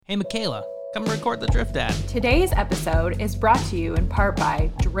Hey, Michaela, come record the Drift ad. Today's episode is brought to you in part by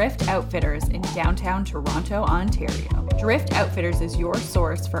Drift Outfitters in downtown Toronto, Ontario. Drift Outfitters is your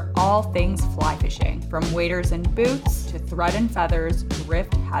source for all things fly fishing. From waders and boots to thread and feathers,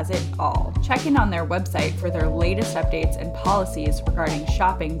 Drift has it all. Check in on their website for their latest updates and policies regarding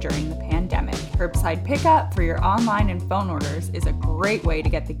shopping during the pandemic. Curbside pickup for your online and phone orders is a great way to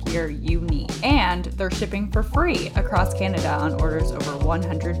get the gear you need. And they're shipping for free across Canada on orders over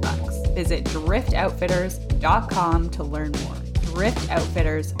 $100. Visit driftoutfitters.com to learn more.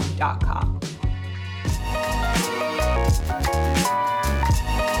 driftoutfitters.com.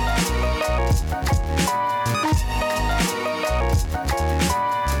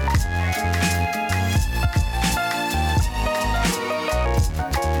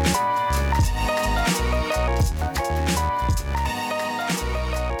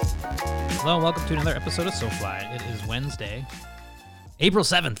 Hello and welcome to another episode of SoFly. It is Wednesday, April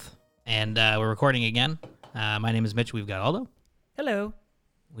 7th, and we're recording again. My name is Mitch. We've got Aldo. Hello.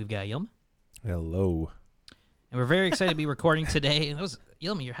 We've got Yilma. Hello. And we're very excited to be recording today.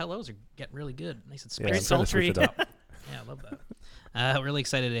 Yilma, your hellos are getting really good. Nice and spicy. Yeah, I'm trying to switch it up. Yeah, I love that. We're really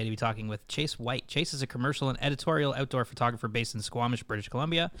excited today to be talking with Chase White. Chase is a commercial and editorial outdoor photographer based in Squamish, British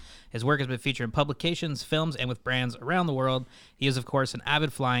Columbia. His work has been featured in publications, films, and with brands around the world. He is, of course, an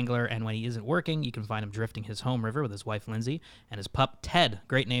avid fly angler, and when he isn't working, you can find him drifting his home river with his wife, Lindsay, and his pup, Ted.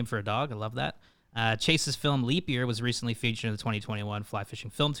 Great name for a dog. I love that. Chase's film Leap Year was recently featured in the 2021 Fly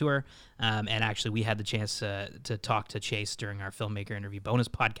Fishing Film Tour, and actually we had the chance to talk to Chase during our filmmaker interview bonus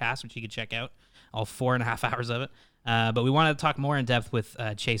podcast, which you can check out, all 4.5 hours of it. But we wanted to talk more in depth with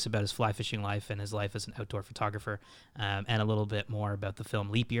Chase about his fly fishing life and his life as an outdoor photographer, and a little bit more about the film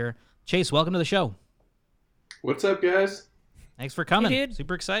Leap Year. Chase, welcome to the show. What's up, guys? Thanks for coming. Hey, dude.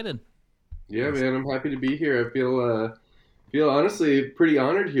 Super excited. Yeah, man, I'm happy to be here. I feel honestly pretty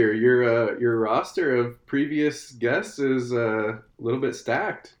honored here. Your roster of previous guests is a little bit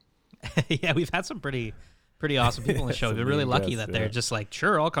stacked. Yeah, we've had some pretty awesome people on the show. We're really lucky that they're yeah. just like,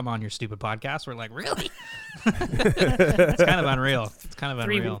 sure, I'll come on your stupid podcast. We're like, really? It's kind of unreal. It's kind of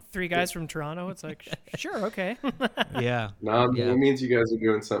unreal. Three guys from Toronto. It's like, sure, okay. Yeah. Nah, Yeah. It means you guys are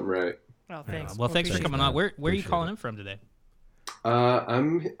doing something right. Oh, thanks. Well, thanks for appreciate coming it. on. Where are you Appreciate calling it. in from today?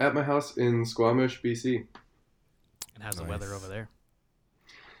 I'm at my house in Squamish, BC. And how's the Nice. weather over there?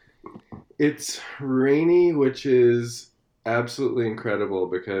 It's rainy, which is absolutely incredible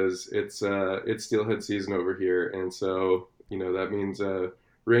because it's steelhead season over here, and so that means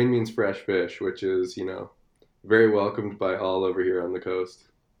rain means fresh fish, which is very welcomed by all over here on the coast.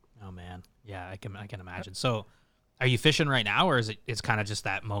 Oh man, yeah, I can imagine. So, are you fishing right now, or it's kind of just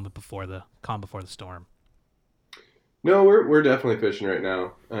that moment before the calm before the storm? No, we're definitely fishing right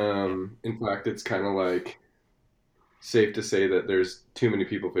now. In fact, it's kind of like safe to say that there's too many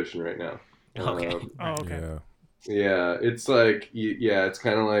people fishing right now. Okay. Oh, okay. Yeah. Yeah, it's like it's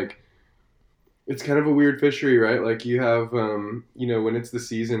kind of like it's kind of a weird fishery, right? Like you have when it's the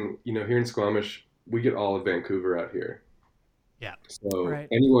season, here in Squamish, we get all of Vancouver out here. Yeah. So Right.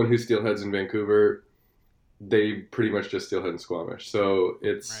 anyone who steelheads in Vancouver, they pretty much just steelhead in Squamish. So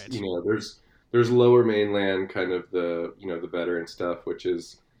it's Right. there's lower mainland kind of the better and stuff, which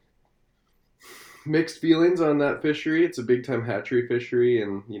is mixed feelings on that fishery. It's a big time hatchery fishery,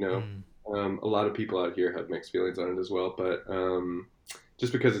 and a lot of people out here have mixed feelings on it as well. But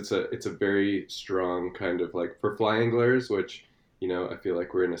just because it's a very strong kind of like for fly anglers, which I feel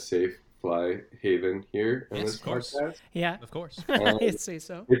like we're in a safe fly haven here on Yes, this of course. podcast. Yeah. Of course. I'd say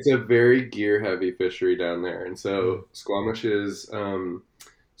so. It's a very gear heavy fishery down there, and so Squamish is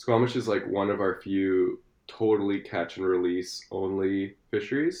like one of our few totally catch and release only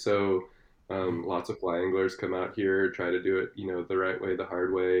fisheries. So lots of fly anglers come out here, try to do it the right way, the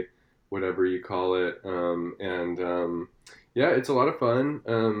hard way, whatever you call it, yeah, it's a lot of fun.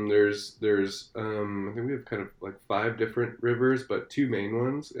 There's I think we have kind of like 5 different rivers, but 2 main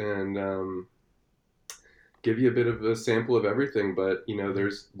ones, and give you a bit of a sample of everything. But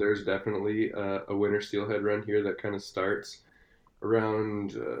there's definitely a winter steelhead run here that kind of starts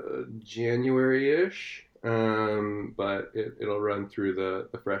around January-ish, but it'll run through the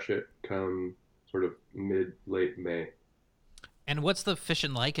freshet come sort of late May. And what's the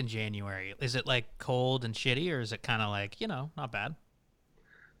fishing like in January? Is it like cold and shitty, or is it kind of like not bad?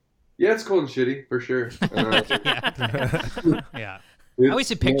 Yeah, it's cold and shitty for sure. Yeah. Yeah. I always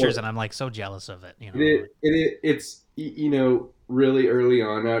see pictures and I'm like so jealous of it. It's really early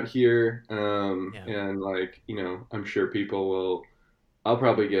on out here, Yeah. and like I'm sure people will. I'll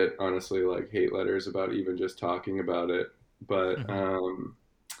probably get honestly like hate letters about even just talking about it, but Mhm.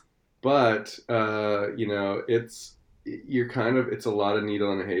 you're kind of, it's a lot of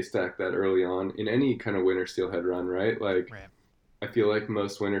needle in a haystack that early on in any kind of winter steelhead run, right? Like, Right. I feel like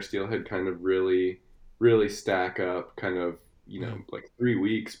most winter steelhead kind of really stack up kind of, like 3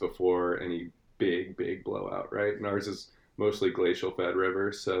 weeks before any big blowout, right? And ours is mostly glacial fed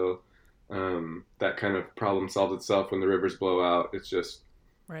river. So that kind of problem solves itself when the rivers blow out. It's just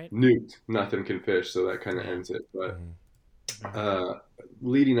Right. nuked. Nothing can fish. So that kind of ends it. But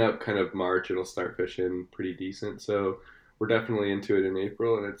leading up kind of March, it'll start fishing pretty decent. So we're definitely into it in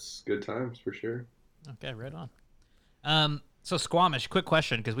April, and it's good times for sure. Okay, right on. So Squamish, quick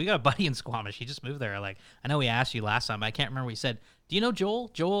question, because we got a buddy in Squamish. He just moved there. Like, I know we asked you last time, but I can't remember what he said. Do you know Joel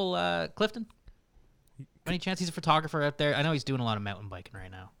Clifton? Any chance he's a photographer out there? I know he's doing a lot of mountain biking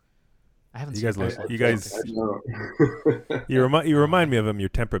right now. I haven't You seen guys, him. you guys, I know. you remind me of him. Your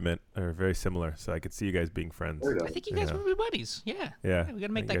temperament are very similar, so I could see you guys being friends. I think you guys would be buddies. Yeah. Yeah. We got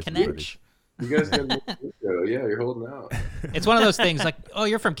to make I that think you guys would be connection. You guys got to yeah, you're holding out. It's one of those things like, oh,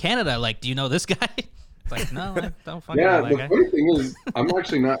 you're from Canada. Like, do you know this guy? It's like, no, I don't fucking Yeah, know the that guy. funny thing is, I'm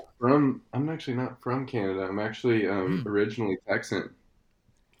actually not from Canada. I'm actually originally Texan.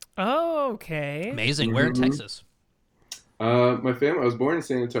 Oh, okay. Amazing. Where in Mhm. Texas? My family. I was born in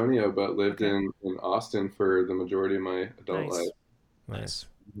San Antonio, but lived in Austin for the majority of my adult Nice. life. Nice.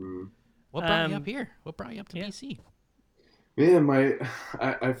 Mhm. What brought you Um, up here? What brought you up to yeah. BC? Man,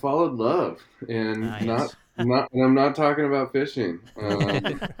 I followed love, and Nice. and I'm not talking about fishing.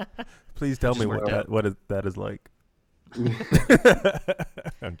 Please tell me Just worked out. that is like.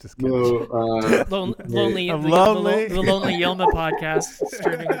 I'm just kidding. No, Lonely, I'm the lonely. Lonely Yelma podcast.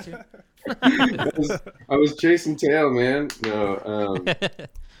 Streaming it too. I was chasing tail, man. No,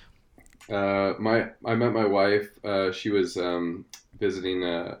 I met my wife. She was visiting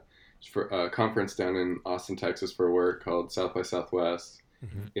for a conference down in Austin, Texas, for work called South by Southwest,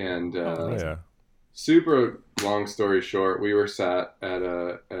 and Oh, yeah. super long story short, we were sat at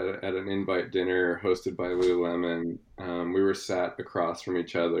an invite dinner hosted by Lululemon. We were sat across from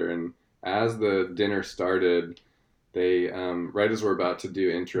each other, and as the dinner started, they right as we're about to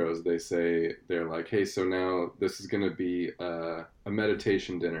do intros, they're like, "Hey, so now this is gonna be a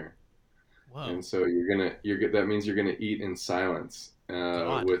meditation dinner, Whoa. and so that means you're gonna eat in silence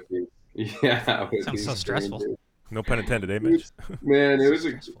God. with these." Yeah, with Sounds these so stressful. strangers. No pun intended, eh, Mitch? Man, it was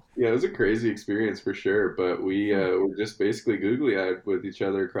Stressful. it was a crazy experience for sure. But we were just basically googly-eyed with each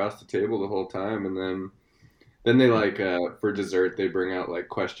other across the table the whole time, and then they like for dessert they bring out like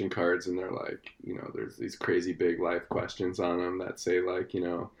question cards, and they're like, there's these crazy big life questions on them that say like,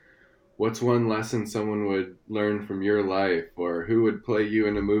 what's one lesson someone would learn from your life, or who would play you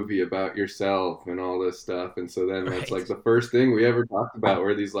in a movie about yourself, and all this stuff. And so then that's Right. like the first thing we ever talked about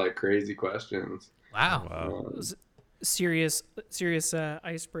were these like crazy questions. Wow. Wow. Serious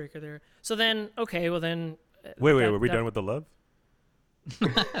icebreaker there. So then, okay, well then. Wait, were we done with the love?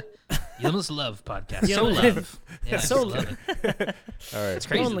 Yelma's Love podcast. Yeah, So Love. love. Yeah, So so love it. All right. It's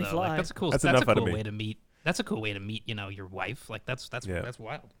crazy Lonely though. fly. Like, that's a cool. That's That's, enough a out of cool me. way to meet. That's a cool way to meet. Your wife. Like that's Yeah.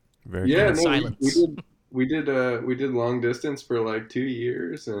 wild. Very Yeah, cool. no, Silence. we did long distance for like 2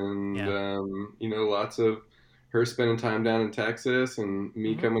 years, and Yeah. lots of her spending time down in Texas and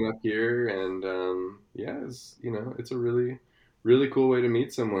me coming up here, and it's a really cool way to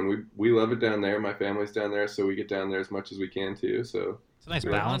meet someone. We love it down there. My family's down there, so we get down there as much as we can too. So It's a nice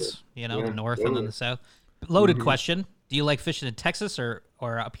Yeah. balance. Yeah, the north and then totally. the south. Loaded Mhm. question. Do you like fishing in Texas or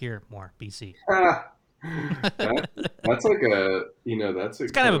up here more, BC? that's like that's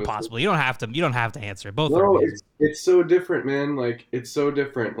It's kind of impossible. You don't have to answer. Both No, are weird. it's so different, man. Like, it's so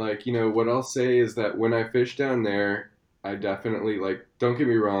different. Like, what I'll say is that when I fish down there, I definitely, like, don't get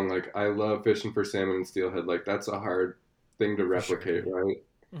me wrong, like, I love fishing for salmon and steelhead. Like, that's a hard thing to replicate, right?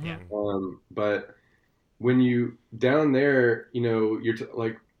 Yeah. But when you down there,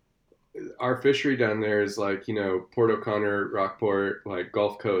 like, our fishery down there is like, Port O'Connor, Rockport, like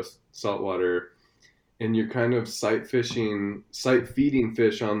Gulf Coast, saltwater, and you're kind of sight feeding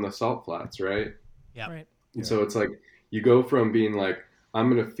fish on the salt flats, right? Yeah. Right. And so it's like you go from being like, I'm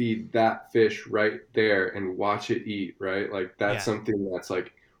going to feed that fish right there and watch it eat, right? Like that's Yeah. something that's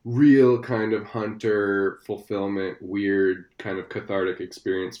like real kind of hunter fulfillment, weird kind of cathartic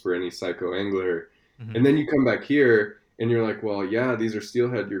experience for any psycho angler. Mhm. And then you come back here and you're like, well, yeah, these are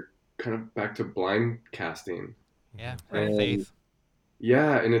steelhead. You're kind of back to blind casting. Yeah. And- Faith.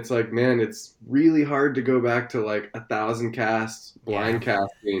 Yeah, and it's like, man, it's really hard to go back to like 1,000 casts blind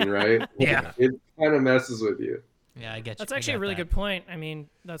casting, right? Yeah. It kind of messes with you. Yeah, I get you. That's I actually get a really that. good point. I mean,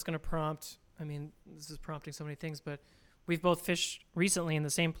 that's going to prompt. I mean, this is prompting so many things, but we've both fished recently in the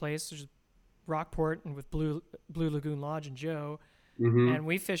same place, which is Rockport, and with Blue Lagoon Lodge and Joe. Hmm. And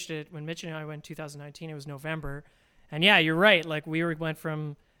we fished it when Mitch and I went in 2019. It was November, And yeah, you're right. Like went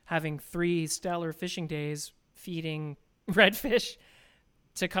from having 3 stellar fishing days feeding redfish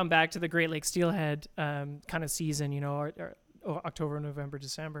to come back to the Great Lakes steelhead kind of season, or October, November,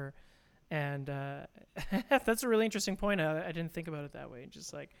 December. And that's a really interesting point. I didn't think about it that way.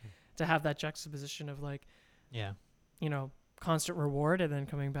 Just like to have that juxtaposition of like, Yeah. Constant reward, and then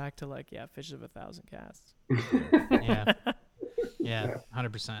coming back to like, fish of 1,000 casts. Yeah. Yeah.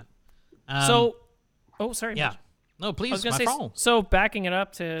 100%. Sorry. Yeah. No, I was please. gonna My say. phone. So backing it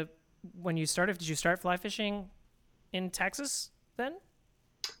up to when you started, did you start fly fishing in Texas then?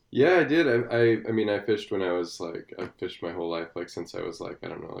 Yeah, I did. I mean, I fished when I was like, I fished my whole life, like since I was like, I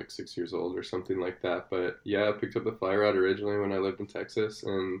don't know, like 6 years old or something like that. But yeah, I picked up the fly rod originally when I lived in Texas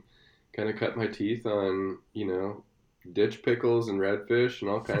and kind of cut my teeth on, ditch pickles and redfish and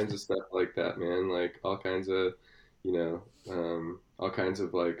all kinds of stuff like that, man. Like all kinds of, all kinds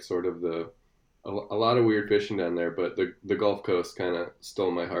of like sort of a lot of weird fishing down there. But the Gulf Coast kind of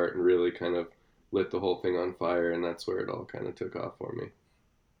stole my heart and really kind of lit the whole thing on fire. And that's where it all kind of took off for me.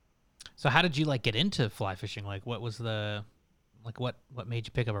 So how did you like get into fly fishing? Like what was what made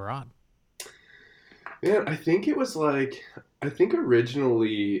you pick up a rod? Man, I think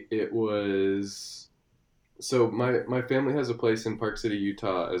originally it was, so my family has a place in Park City,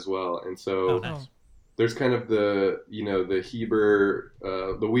 Utah as well. And so nice. there's kind of the Heber,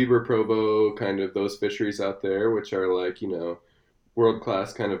 the Weber Provo, kind of those fisheries out there, which are like,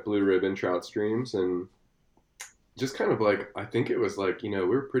 world-class kind of blue ribbon trout streams. And just kind of like, I think it was like, we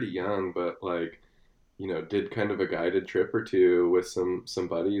were pretty young, but like, did kind of a guided trip or two with some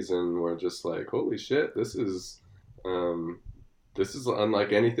buddies, and we're just like, holy shit, this is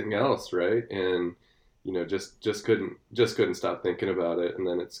unlike anything else, right? And just couldn't stop thinking about it. And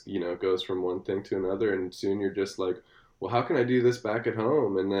then it's goes from one thing to another, and soon you're just like, well, how can I do this back at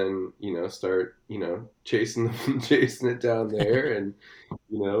home? And then start chasing it down there, and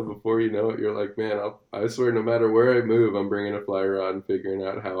before you know it, you're like, man, I swear, no matter where I move, I'm bringing a fly rod and figuring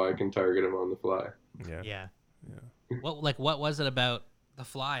out how I can target them on the fly. Yeah. What was it about the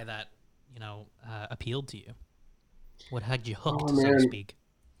fly that appealed to you? What had you hooked, so to speak?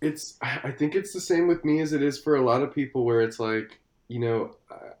 I think it's the same with me as it is for a lot of people, where it's like,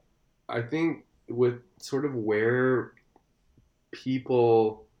 I think with sort of where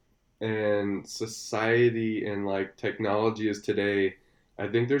people and society and like technology is today, I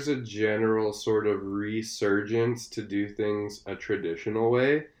think there's a general sort of resurgence to do things a traditional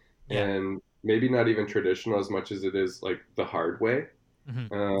way, and maybe not even traditional as much as it is like the hard way.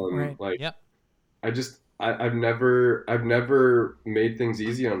 Right. Like, Yep. I've never made things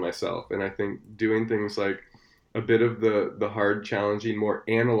easy on myself, and I think doing things like a bit of the hard, challenging, more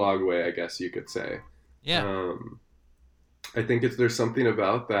analog way, I guess you could say. Yeah. I think there's something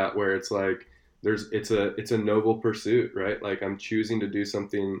about that where it's like it's a noble pursuit, right? Like I'm choosing to do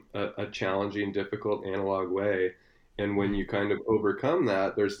something a challenging, difficult, analog way, and when you kind of overcome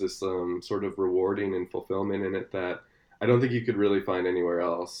that, there's this sort of rewarding and fulfillment in it that I don't think you could really find anywhere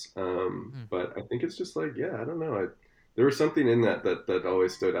else. But I think it's just like, I don't know. There was something in that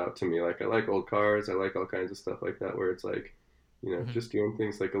always stood out to me. Like I like old cars. I like all kinds of stuff like that, where it's like, just doing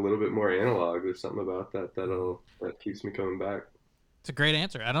things like a little bit more analog. There's something about that keeps me coming back. It's a great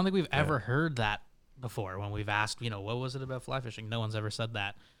answer. I don't think we've ever heard that before when we've asked, what was it about fly fishing? No one's ever said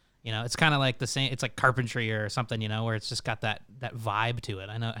that. It's kind of like the same. It's like carpentry or something, where it's just got that vibe to it.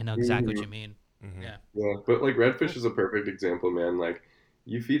 I know exactly what you mean. Mm-hmm. Yeah, but like redfish is a perfect example, man. Like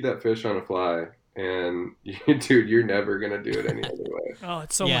you feed that fish on a fly, and dude, you're never gonna do it any other way. Oh,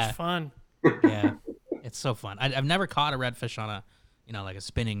 it's so much fun. Yeah, it's so fun. I've never caught a redfish on a, like a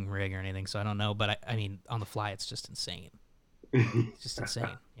spinning rig or anything, so I don't know. But I mean, on the fly, it's just insane. It's just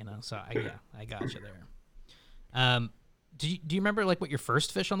insane, So I got you there. Do you remember like what your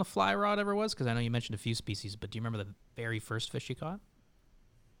first fish on the fly rod ever was? Because I know you mentioned a few species, but do you remember the very first fish you caught?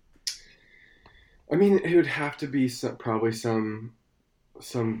 I mean, it would have to be probably some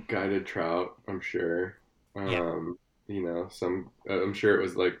guided trout, I'm sure. I'm sure it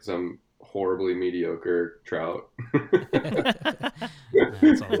was like some horribly mediocre trout.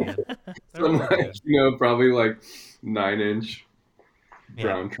 That's all good. Some like, probably like 9-inch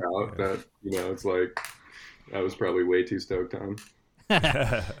brown trout that, it's like I was probably way too stoked on.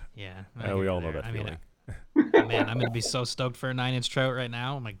 Yeah. We all know that feeling. Man, I'm going to be so stoked for a 9-inch trout right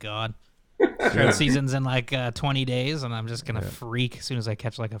now. Oh my God. Trout season's in like 20 days, and I'm just gonna freak as soon as I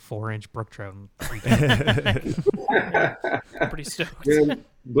catch like a 4-inch brook trout and freak out. I'm pretty stoked.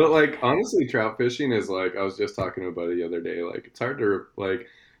 But like honestly, trout fishing is like, I was just talking to a buddy the other day. Like it's hard to like,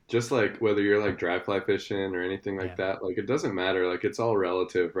 just like whether you're like dry fly fishing or anything like that. Like it doesn't matter. Like it's all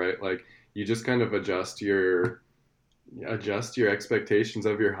relative, right? Like you just kind of adjust your adjust your expectations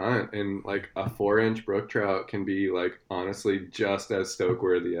of your hunt, and like a 4-inch brook trout can be like honestly just as stoke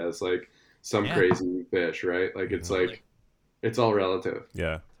worthy as like some Yeah. crazy fish, right? Like it's Totally. like it's all relative.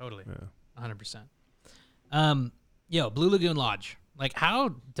 Yeah. Totally. Yeah. 100%. Yo, Blue Lagoon Lodge. Like,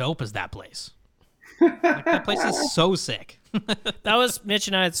 how dope is that place? Like, that place is so sick. That was Mitch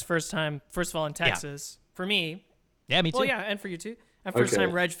and I's first time, first of all, in Texas. For me, Yeah, me too. well, yeah, and for you too. Our first Okay.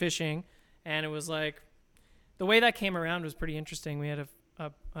 time reg fishing, and it was like, the way that came around was pretty interesting. We had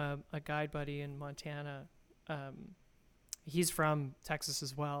a guide buddy in Montana. He's from Texas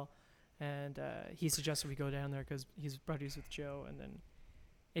as well, and he suggested we go down there because he's buddies with Joe. And then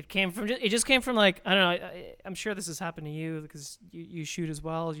it just came from like, I don't know. I'm sure this has happened to you because you shoot as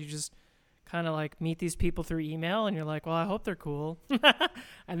well. You just kind of like meet these people through email, and you're like, well, I hope they're cool.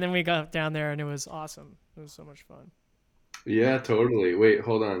 And then we got down there, and it was awesome. It was so much fun. Yeah, totally. Wait,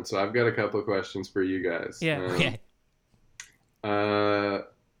 hold on. So I've got a couple of questions for you guys. Yeah. Okay.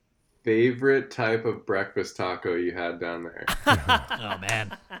 Favorite type of breakfast taco you had down there? Oh,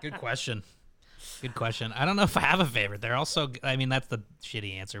 man. Good question. Good question. I don't know if I have a favorite. They're also, I mean, that's the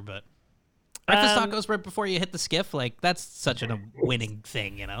shitty answer, but breakfast tacos right before you hit the skiff, like, that's such a winning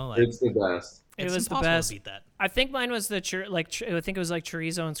thing, you know? Like, It's the best. It it's was the impossible to best. beat that. I think mine was the I think it was like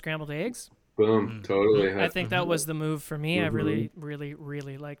chorizo and scrambled eggs. Boom. Totally. I think that was the move for me. I Mhm. really, really,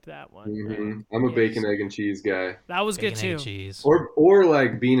 really liked that one. I'm a Yes. bacon, egg, and cheese guy. That was Bacon, good egg, too. and cheese. Or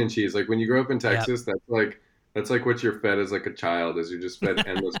like bean and cheese. Like when you grow up in Texas, that's like what you're fed as like a child, is you're just fed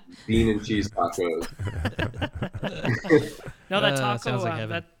endless bean and cheese tacos. No, that taco sounds like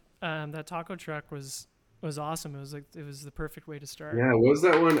heaven. that taco truck was awesome. It was the perfect way to start. Yeah, what was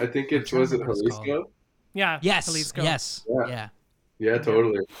that one? I think I'm trying was to it remember what it's Jalisco? Yeah. Yes. Jalisco. Yes. Yeah. Yeah. Yeah,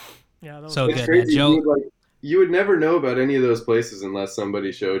 totally. Yeah. That was So It's good, crazy. man. Joe. You would never know about any of those places unless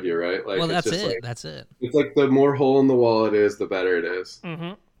somebody showed you, right? Like Well, it's that's just it. like That's it. it's like the more hole in the wall it is, the better it is.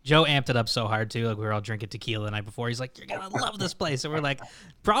 Mm-hmm. Joe amped it up so hard too. Like we were all drinking tequila the night before. He's like, "You're gonna love this place," and we're like,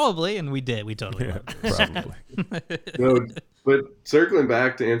 "Probably," and we did. We totally Yeah, loved it. probably. No, but circling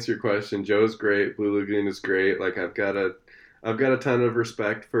back to answer your question, Joe's great. Blue Lagoon is great. Like I've got a ton of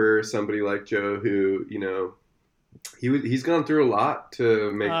respect for somebody like Joe who, you know, he's gone through a lot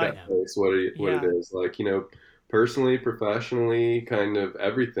to make that Yeah. place what it Yeah. is. Like, you know, personally, professionally, kind of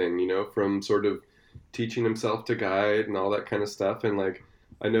everything, you know, from sort of teaching himself to guide and all that kind of stuff. And like,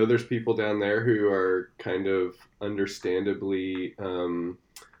 I know there's people down there who are kind of understandably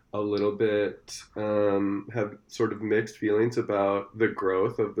a little bit have sort of mixed feelings about the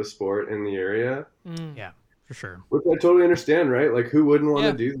growth of the sport in the area, Mm. For sure. which I totally understand, right? Like, who wouldn't want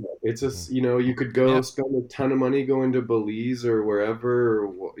Yeah. to do that? It's just, you know, you could go Yeah. spend a ton of money going to Belize or wherever,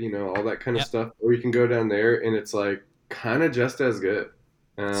 or, you know, all that kind of Yeah. stuff, or you can go down there and it's like kind of just as good.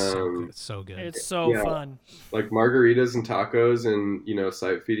 So good. So good. It's so Yeah. fun. Like margaritas and tacos and, you know,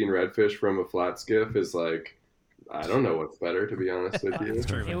 sight feeding redfish from a flat skiff is like, I don't know what's better, to be honest with you. It's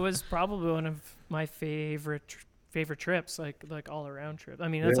true. It was probably one of my favorite trips, like all around trip. I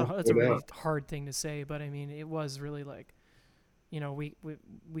mean, that's Yeah, a no really doubt. hard thing to say, but I mean, it was really like, you know, we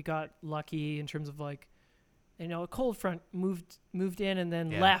got lucky in terms of like, you know, a cold front moved in and then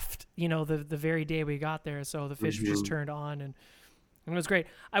Yeah. left, you know, the very day we got there, so the fish just Mhm. turned on and it was great.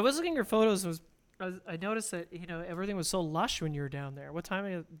 I was looking at your photos. I noticed that, you know, everything was so lush when you were down there. What time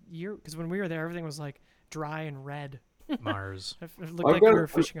of year? Because when we were there, everything was like dry and red. Mars. It looked I've like we got- were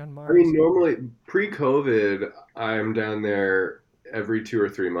fishing on Mars. I mean, normally pre-COVID, I'm down there every 2 or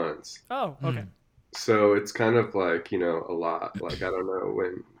 3 months. Oh, okay. So it's kind of like, you know, a lot. Like, I don't know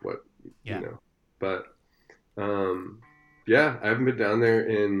Yeah. you know. But, yeah, I haven't been down there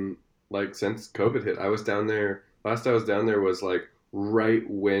in, like, since COVID hit. Last I was down there was, like, right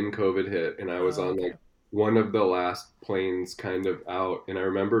when COVID hit. And I was Oh, on, okay. like, one of the last planes kind of out. And I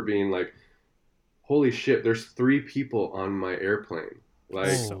remember being like, holy shit, there's 3 people on my airplane.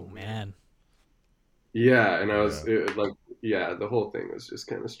 Like, Oh man. yeah, and I was yeah, the whole thing was just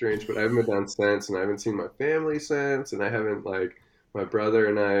kind of strange. But I haven't been down since, and I haven't seen my family since, and I haven't my brother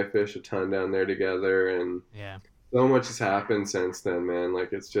and I fish a ton down there together, and Yeah. so much has happened since then, man.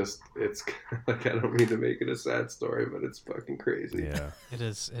 Like it's like I don't mean to make it a sad story, but it's fucking crazy. Yeah. It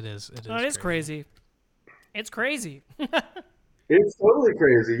is. It is. It is. No, it is crazy. It's crazy. It's totally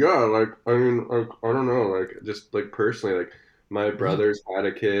crazy. Yeah, like I mean, like I don't know, like just like personally, like my brother's had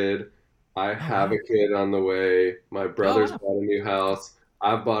a kid. I have a kid on the way. My brother's wow. bought a new house.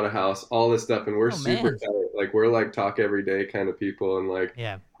 I've bought a house. All this stuff, and we're Oh, super man. tight. Like we're like talk every day kind of people, and like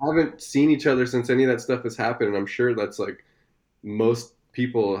Yeah. haven't seen each other since any of that stuff has happened. And I'm sure that's like most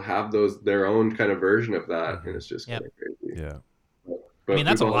people have their own kind of version of that, and it's just Yep. kind of crazy. Yeah. I mean,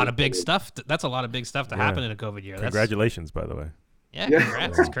 that's a we've lot always of big been- stuff. That's a lot of big stuff to Yeah. happen in a COVID year. Congratulations, by the way. Yeah, Yeah.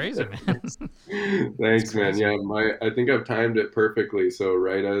 congrats. It's crazy, man. Thanks, man. crazy. Yeah, I think I've timed it perfectly. So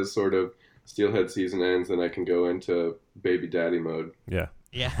right as sort of Steelhead season ends, then I can go into baby daddy mode. Yeah.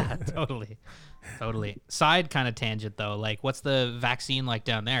 Yeah, totally. Side kind of tangent though. Like, what's the vaccine like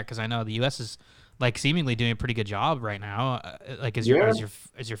down there? Because I know the U.S. is like seemingly doing a pretty good job right now. Like, is Yeah.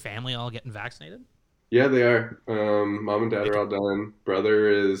 your family all getting vaccinated? Yeah, they are. Mom and dad are all done. Brother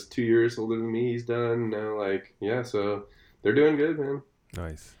is 2 years older than me. He's done now. Like, yeah, so they're doing good, man.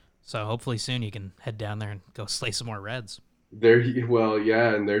 Nice. So hopefully soon you can head down there and go slay some more Reds. Well,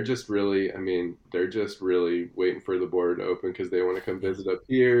 yeah, and they're just really, I mean, they're just really waiting for the border to open because they want to come visit up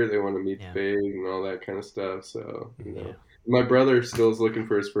here. They want to meet Yeah. the big and all that kind of stuff. So, you know, Yeah. my brother still is looking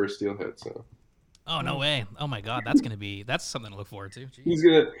for his first steelhead. So Oh no way! Oh my God, that's something to look forward to.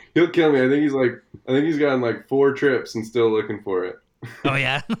 Jeez. he'll kill me. I think he's gotten like 4 trips and still looking for it. Oh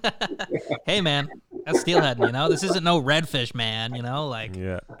yeah. Hey man, that's steelhead. You know, this isn't no redfish, man. You know, like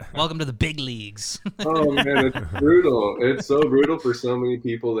Yeah. welcome to the big leagues. Oh man, it's brutal. It's so brutal for so many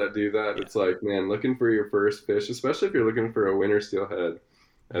people that do that. It's like, man, looking for your first fish, especially if you're looking for a winter steelhead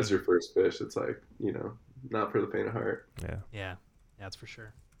as your first fish. It's like, you know, not for the faint of heart. Yeah. Yeah, that's for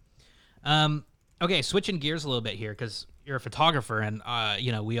sure. Okay, switching gears a little bit here because you're a photographer, and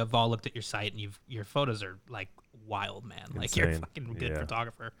you know we have all looked at your site, and your photos are like wild, man. Like you're a Insane. fucking good Yeah.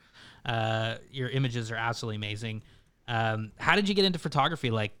 photographer. Your images are absolutely amazing. How did you get into photography?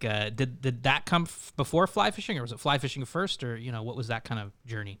 Like, did that come before fly fishing, or was it fly fishing first, or you know what was that kind of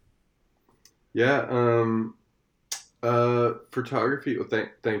journey? Yeah, photography. Well,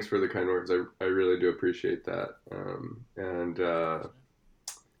 thanks for the kind words. I really do appreciate that.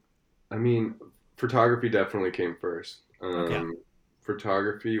 I mean, photography definitely came first. Okay.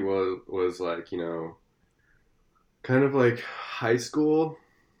 Photography was like, you know, kind of like high school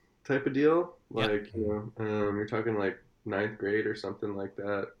type of deal. Yeah. Like, you know, you're talking like 9th grade or something like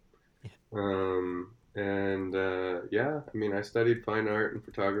that. Yeah, I mean, I studied fine art and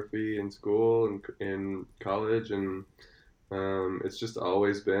photography in school and in college, and it's just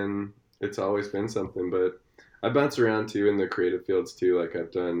always been something. But I bounce around too in the creative fields too. Like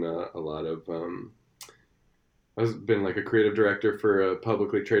I've done a lot of. I've been like a creative director for a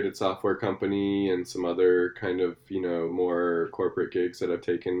publicly traded software company and some other kind of, you know, more corporate gigs that I've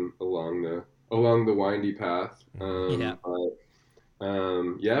taken along the windy path. Yeah.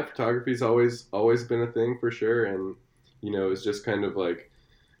 Yeah, photography's always been a thing for sure, and you know, it's just kind of like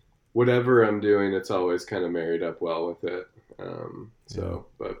whatever I'm doing, it's always kind of married up well with it.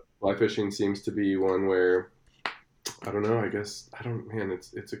 But fly fishing seems to be one where I don't know. I guess man,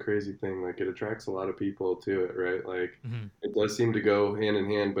 it's a crazy thing. Like it attracts a lot of people to it, right? Like it does seem to go hand in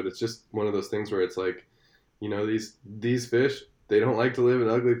hand, but it's just one of those things where it's like, you know, these fish, they don't like to live in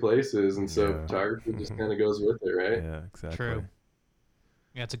ugly places, and so Yeah. photography just kind of goes with it, right? Yeah, exactly. True.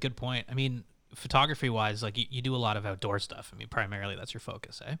 Yeah, it's a good point. I mean, photography wise, like you do a lot of outdoor stuff. I mean, primarily that's your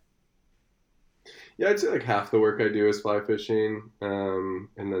focus, eh? Yeah, I'd say like half the work I do is fly fishing, and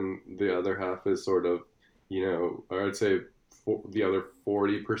then the other half is sort of, you know, I would say the other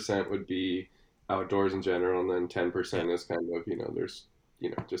 40% would be outdoors in general, and then 10% is kind of, you know, there's, you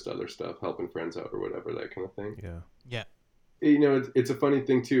know, just other stuff, helping friends out or whatever, that kind of thing. Yeah. Yeah. You know, it's a funny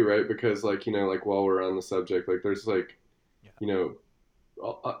thing too, right? Because like, you know, like while we're on the subject, like there's like, you know,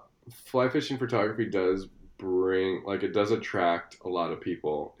 fly fishing photography does bring, like it does attract a lot of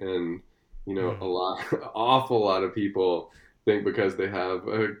people, and, you know, awful lot of people think because they have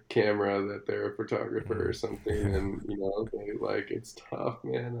a camera that they're a photographer or something, and you know, they like, it's tough,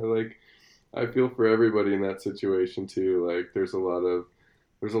 man. I feel for everybody in that situation too. Like there's a lot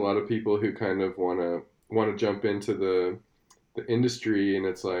of people who kind of want to jump into the industry, and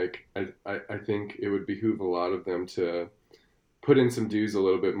it's like I think it would behoove a lot of them to put in some dues a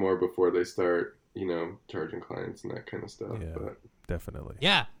little bit more before they start, you know, charging clients and that kind of stuff. Yeah. But Definitely.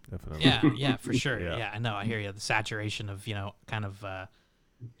 Yeah. Definitely. Yeah, for sure. Yeah. Yeah, I know. I hear you. The saturation of, you know, kind of,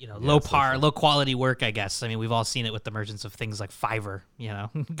 you know, Yeah, low quality work, I guess. I mean, we've all seen it with the emergence of things like Fiverr, you know,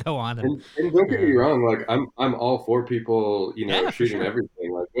 go on. and don't get me wrong, like I'm all for people, you know, Yeah, for shooting sure.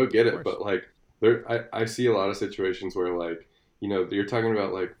 everything, like go get Of it. course. But like I see a lot of situations where like, you know, you're talking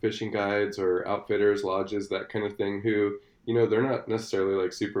about like fishing guides or outfitters, lodges, that kind of thing, who, you know, they're not necessarily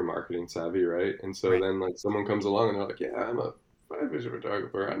like super marketing savvy, right? And so Right. then like someone comes along and they're like, yeah, I'm a fly fishing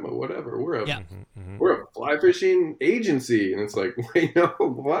photographer, I'm a whatever, we're a Yeah. we're a fly fishing agency, and it's like, wait, no,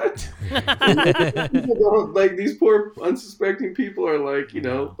 what? People don't, like, these poor unsuspecting people are like, you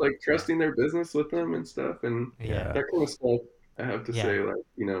know, like trusting their business with them and stuff, and Yeah. that kind of stuff. I have to Yeah. say, like,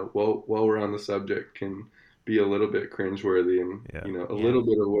 you know, while we're on the subject, can be a little bit cringeworthy, and Yeah. a little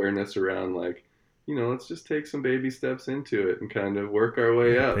bit of awareness around like, let's just take some baby steps into it and kind of work our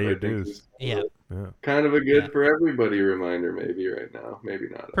way up. Pay your I think dues. is Yeah. Yeah. kind of a good for everybody reminder maybe right now. Maybe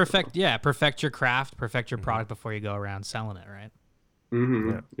not. Perfect your craft, perfect your product before you go around selling it, right?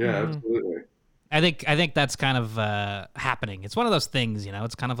 Mm-hmm. Yeah, absolutely. I think that's kind of happening. It's one of those things,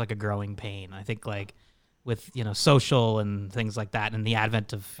 it's kind of like a growing pain. I think like with, social and things like that and the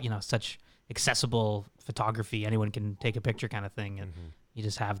advent of, such accessible photography, anyone can take a picture kind of thing, and you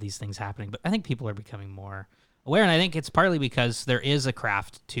just have these things happening. But I think people are becoming more aware, and I think it's partly because there is a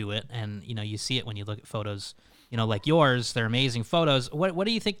craft to it, and you see it when you look at photos, like yours. They're amazing photos. What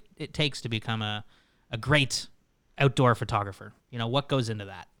do you think it takes to become a great outdoor photographer? What goes into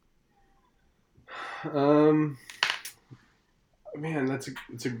that? Man,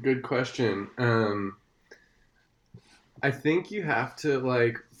 it's a good question. I think you have to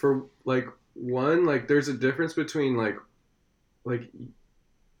there's a difference between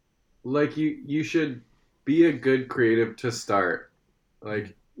you should be a good creative to start.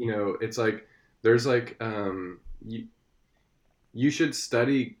 It's like there's you should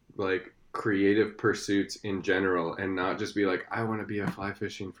study creative pursuits in general and not just be like, I want to be a fly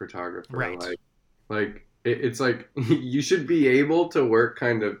fishing photographer. Right. It's like you should be able to work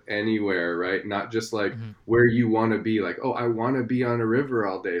kind of anywhere, right? Not just where you want to be, like, oh, I want to be on a river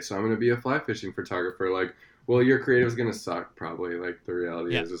all day, so I'm going to be a fly fishing photographer. Like, well, your creative is going to suck probably. Like, the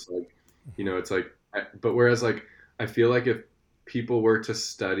reality is it's like, it's like, but whereas I feel like if people were to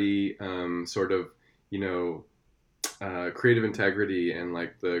study sort of, creative integrity and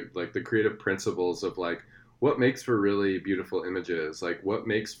the creative principles of what makes for really beautiful images, like what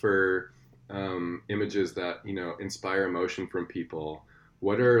makes for images that inspire emotion from people,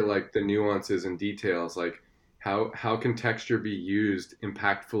 what are the nuances and details, like how can texture be used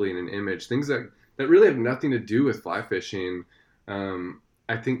impactfully in an image, things that really have nothing to do with fly fishing,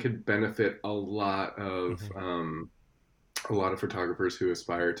 I think could benefit a lot of photographers who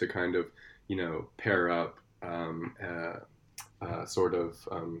aspire to kind of pair up sort of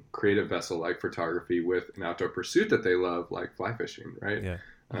creative vessel like photography with an outdoor pursuit that they love, like fly fishing, right? Yeah.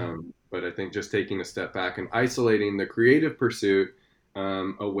 But I think just taking a step back and isolating the creative pursuit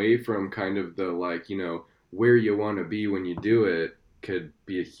away from kind of the where you want to be when you do it could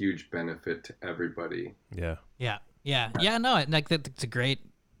be a huge benefit to everybody. No,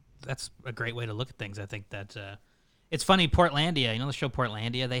 that's a great way to look at things. I think that it's funny, Portlandia, the show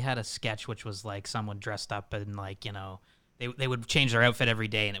Portlandia, they had a sketch which was like someone dressed up and they would change their outfit every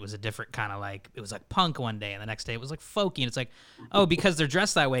day, and it was a different kind of it was like punk one day, and the next day it was like folky, and it's like, oh, because they're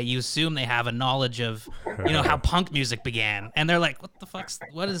dressed that way, you assume they have a knowledge of, how punk music began, and they're like,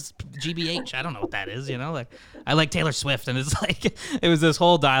 what is GBH? I don't know what that is, I like Taylor Swift, and it's like, it was this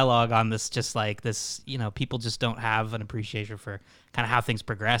whole dialogue on this, just like this, people just don't have an appreciation for kind of how things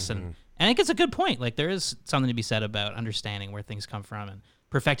progress, and I think it's a good point. Like, there is something to be said about understanding where things come from and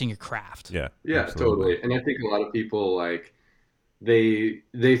perfecting your craft. Yeah, totally. And I think a lot of people they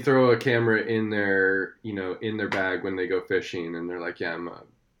throw a camera in their in their bag when they go fishing, and they're like, yeah, I'm a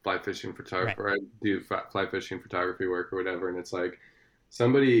fly fishing photographer. Right. I do fly fishing photography work or whatever. And it's like,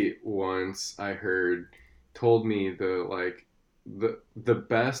 somebody once I heard told me the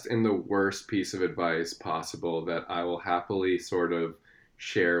best and the worst piece of advice possible that I will happily sort of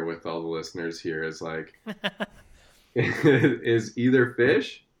share with all the listeners here is is either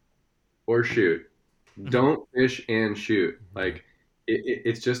fish or shoot. Don't fish and shoot.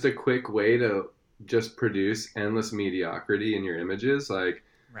 It's just a quick way to just produce endless mediocrity in your images. I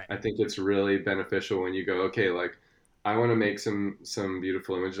think it's really beneficial when you go, okay, I want to make some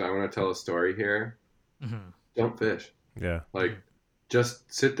beautiful images. I want to tell a story here. Don't fish. Yeah.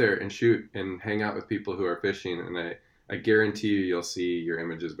 Just sit there and shoot and hang out with people who are fishing, and I guarantee you'll see your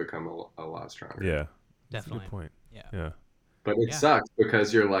images become a lot stronger. Yeah. Definitely. That's a good point. Yeah. But it sucks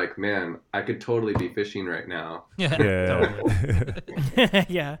because you're like, man, I could totally be fishing right now. Yeah. Totally.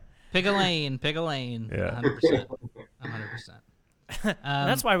 Yeah. Pick a lane. Yeah. 100%.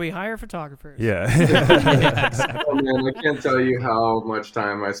 That's why we hire photographers. Yeah. Oh, man, I can't tell you how much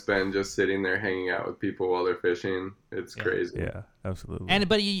time I spend just sitting there hanging out with people while they're fishing. It's crazy. Yeah, absolutely.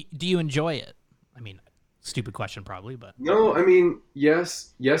 But do you enjoy it? I mean, stupid question probably, but. No, I mean,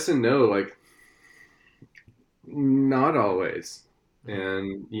 yes and no. Not always.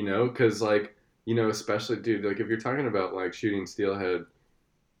 And, because especially, dude, if you're talking about shooting steelhead,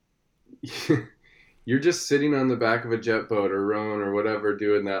 you're just sitting on the back of a jet boat or rowing or whatever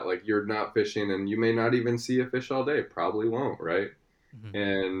doing that. You're not fishing, and you may not even see a fish all day. Probably won't, right?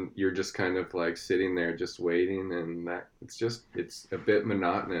 And you're just kind of sitting there just waiting, and it's a bit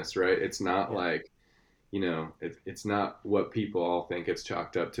monotonous, right? It's not it's not what people all think it's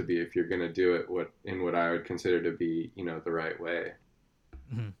chalked up to be if you're going to do it what I would consider to be, the right way.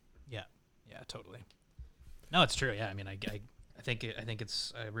 Mm-hmm. Yeah, totally. No, it's true. Yeah. I mean, I think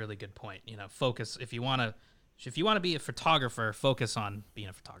it's a really good point. Focus if you want to be a photographer, focus on being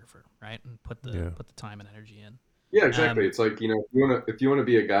a photographer, right? And put the time and energy in. Yeah, exactly. It's like, if you want to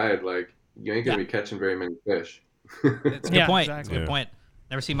be a guide, like you ain't going to be catching very many fish. It's a good point. Exactly. It's a good point.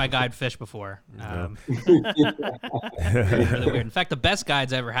 Never seen my guide fish before. Yeah. Really weird. In fact, the best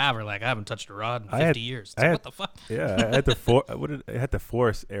guides I ever have are like, I haven't touched a rod in 50 years. It's like, what the fuck? Yeah, I had to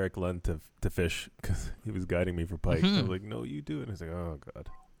force Eric Lund to fish because he was guiding me for pike. I was like, no, you do it. And he's like, oh god.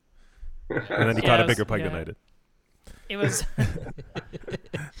 And then he caught a bigger pike than I did. It was.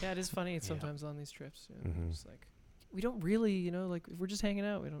 Yeah, it is funny sometimes on these trips. It's like we don't really, like if we're just hanging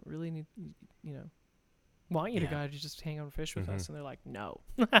out, we don't really need, want you to guide, you just hang out and fish with us, and they're like, no.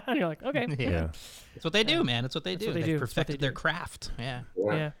 And you're like, okay. Yeah. It's what they do, man. It's what they do. They perfected their craft. Yeah.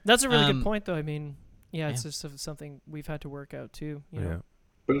 Yeah. That's a really good point, though. I mean, it's just something we've had to work out, too. You know?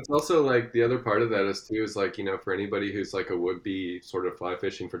 But it's also like the other part of that is like, for anybody who's like a would-be sort of fly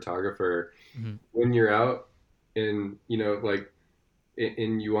fishing photographer, when you're out and,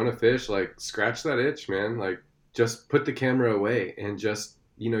 and you want to fish, like scratch that itch, man. Like just put the camera away and just,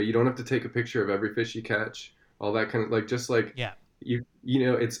 you don't have to take a picture of every fish you catch, all that kind of like, just like,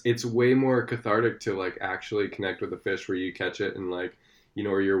 it's way more cathartic to like actually connect with a fish where you catch it and like,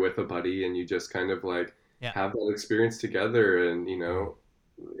 or you're with a buddy and you just kind of like have that experience together and,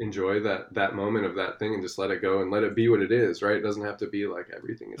 enjoy that moment of that thing and just let it go and let it be what it is, right? It doesn't have to be like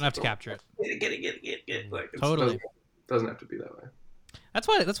everything. You don't have to capture it. Get it. Like, totally. Doesn't have to be that way. That's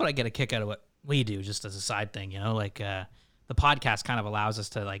what I get a kick out of what we do, just as a side thing, like the podcast kind of allows us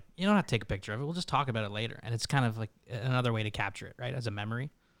to like, you don't have to take a picture of it. We'll just talk about it later. And it's kind of like another way to capture it, right? As a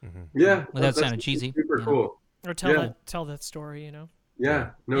memory. Yeah. Without sounding cheesy. Super cool. Or tell that story, Yeah,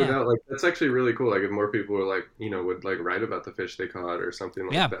 no doubt. Like that's actually really cool. Like if more people were like, would like write about the fish they caught or something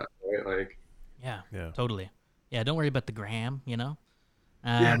like that, right? Like, yeah, totally. Yeah, don't worry about the gram,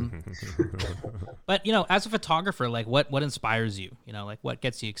 But as a photographer, like what inspires you? Like what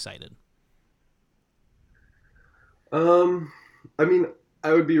gets you excited? I mean,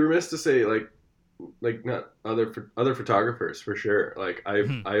 I would be remiss to say like not other photographers for sure. Like I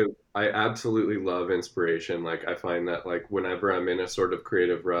absolutely love inspiration. Like I find that like whenever I'm in a sort of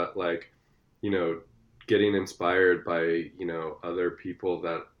creative rut, like, getting inspired by, other people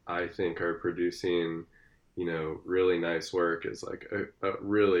that I think are producing, really nice work is like a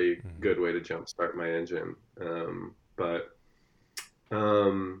really good way to jumpstart my engine.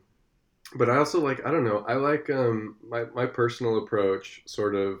 But I also like, I don't know, I like my personal approach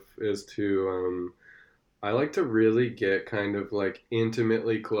sort of is to I like to really get kind of like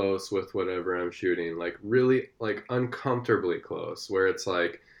intimately close with whatever I'm shooting, like really like uncomfortably close, where it's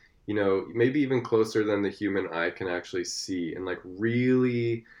like, maybe even closer than the human eye can actually see, and like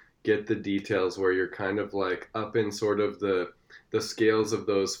really get the details where you're kind of like up in sort of the scales of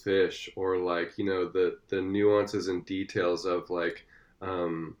those fish, or like, the nuances and details of like,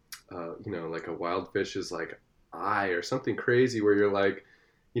 like a wild fish's like eye or something crazy where you're like,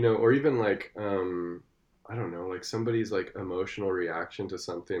 or even like, I don't know, like somebody's like emotional reaction to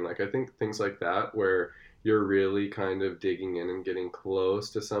something. Like I think things like that where you're really kind of digging in and getting close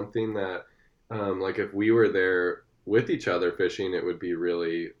to something that, like if we were there with each other fishing, it would be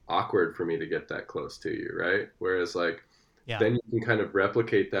really awkward for me to get that close to you, right? Whereas like, then you can kind of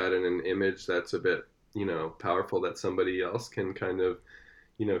replicate that in an image that's a bit, powerful that somebody else can kind of,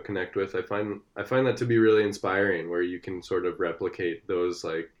 connect with. I find that to be really inspiring, where you can sort of replicate those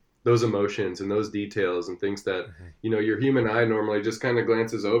emotions and those details and things that, your human eye normally just kind of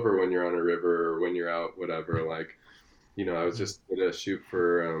glances over when you're on a river or when you're out, whatever. Like, I was just at a shoot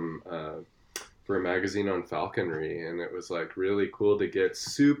for a magazine on falconry, and it was like really cool to get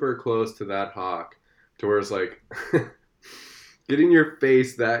super close to that hawk, to where it's like getting your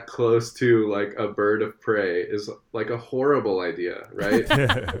face that close to like a bird of prey is like a horrible idea,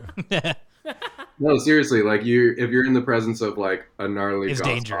 right? No, seriously, like if you're in the presence of like a gnarly it's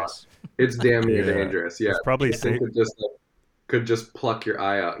dangerous. It's damn near dangerous. Yeah, it's probably safe. Could just pluck your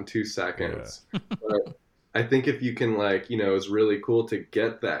eye out in 2 seconds. Yeah. But I think if you can like, it's really cool to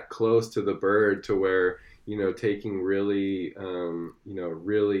get that close to the bird, to where, taking really,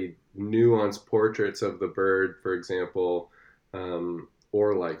 really nuanced portraits of the bird, for example,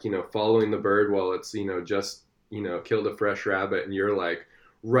 or like, following the bird while it's, just, killed a fresh rabbit, and you're like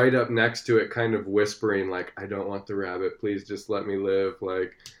right up next to it, kind of whispering like, I don't want the rabbit, please just let me live.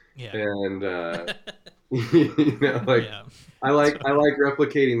 Like, and You know, like Yeah. I like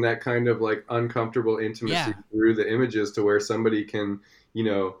replicating that kind of like uncomfortable intimacy Yeah. through the images to where somebody can, you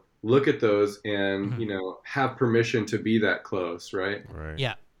know, look at those and, Mhm. you know, have permission to be that close, right? Right.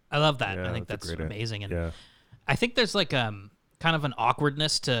 Yeah. I love that. Yeah, I think that's a that's great amazing. And Yeah. I think there's like kind of an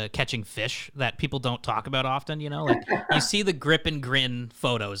awkwardness to catching fish that people don't talk about often, you know? Like you see the grip and grin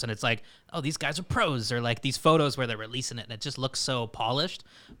photos and it's like, oh, these guys are pros, or like these photos where they're releasing it and it just looks so polished.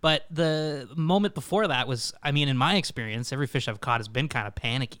 But the moment before that was, I mean, in my experience, every fish I've caught has been kind of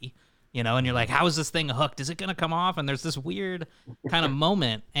panicky, you know, and you're like, how is this thing hooked? Is it going to come off? And there's this weird kind of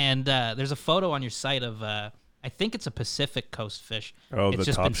moment. And there's a photo on your site of I think it's a Pacific Coast fish. Oh, It's the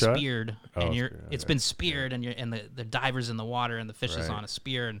just top been shot? speared, Oh, and speared, it's okay. been speared, and the diver's in the water, and the fish is Right. on a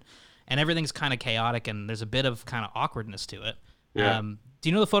spear, and everything's kind of chaotic, and there's a bit of kind of awkwardness to it. Yeah. Do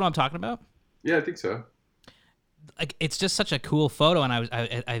you know the photo I'm talking about? Yeah, I think so. Like, it's just such a cool photo, and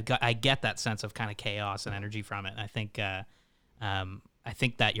I get that sense of kind of chaos and energy from it. And I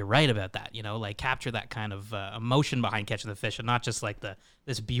think that you're right about that. You know, like capture that kind of emotion behind catching the fish, and not just like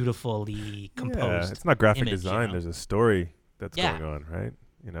this beautifully composed. Yeah, it's not graphic image, design. you know? There's a story that's Yeah. going on, right?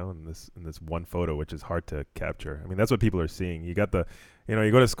 You know, in this one photo, which is hard to capture. I mean, that's what people are seeing. You got the, you know,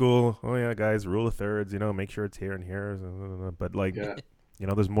 you go to school. Oh yeah, guys, rule of thirds. You know, make sure it's here and here. But like, Yeah. you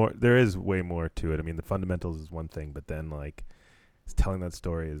know, there's more. There is way more to it. I mean, the fundamentals is one thing, but then like, telling that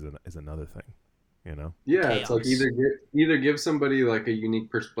story is another thing. You know. Yeah, it's like Chaos. either give somebody like a unique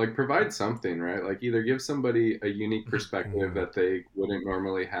like provide something, right? Like either give somebody a unique Mhm. perspective that they wouldn't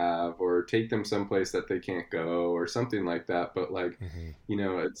normally have, or take them someplace that they can't go, or something like that. But like, you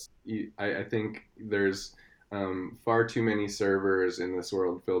know, I think there's far too many servers in this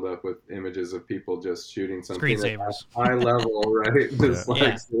world filled up with images of people just shooting something at Screensavers. high level, right? Just like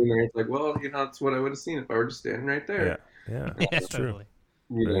Yeah. sitting there. It's like, well, you know, that's what I would have seen if I were just standing right there. Yeah. Yeah, That's true. totally.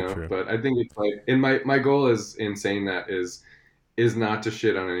 You Very know, true. but I think it's like, and my goal is in saying that is not to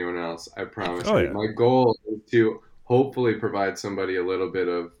shit on anyone else. I promise. Oh, you. yeah. My goal is to hopefully provide somebody a little bit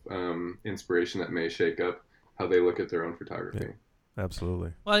of inspiration that may shake up how they look at their own photography.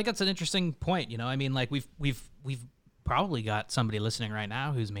 Absolutely. Well, I think that's an interesting point. You know, I mean, like we've probably got somebody listening right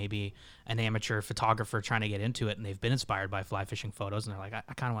now who's maybe an amateur photographer trying to get into it, and they've been inspired by fly fishing photos, and they're like,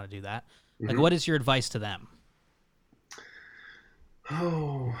 I kind of want to do that. Like, what is your advice to them?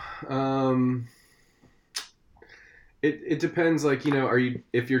 Oh, it depends. Like, you know,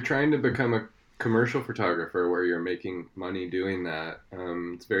 if you're trying to become a commercial photographer where you're making money doing that,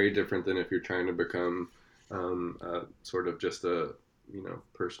 it's very different than if you're trying to become sort of just a, you know,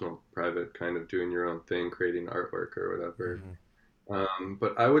 personal, private kind of doing your own thing, creating artwork or whatever.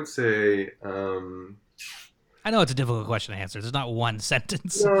 But I would say, I know it's a difficult question to answer. There's not one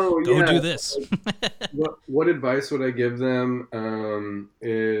sentence. No, Go yeah. do this. what advice would I give them?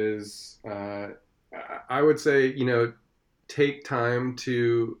 Is I would say, you know, take time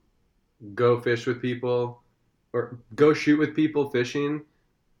to go fish with people, or go shoot with people fishing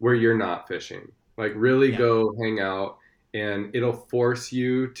where you're not fishing. Like really Yeah. go hang out, and it'll force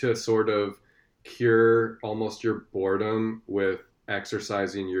you to sort of cure almost your boredom with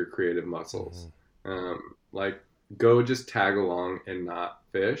exercising your creative muscles. Like go just tag along and not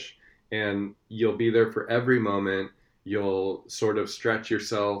fish, and you'll be there for every moment. You'll sort of stretch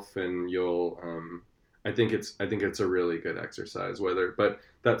yourself, and you'll I think it's a really good exercise. But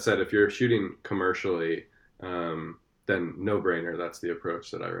that said, if you're shooting commercially, then no brainer. That's the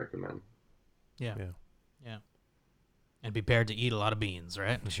approach that I recommend. Yeah. Yeah. Yeah. And be prepared to eat a lot of beans,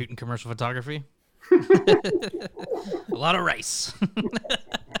 right? Shooting commercial photography. A lot of rice.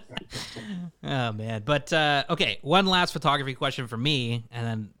 Oh man. But okay, one last photography question for me,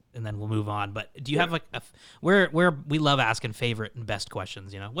 and then we'll move on. But do you have like where we love asking favorite and best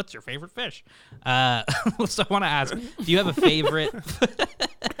questions, you know? What's your favorite fish? So I want to ask, do you have a favorite?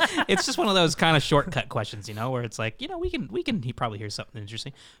 It's just one of those kind of shortcut questions, you know, where it's like, you know, we can he probably hears something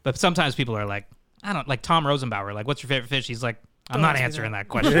interesting. But sometimes people are like, I don't, like Tom Rosenbauer, like, what's your favorite fish? He's like, I'm Don't not ask me answering that. that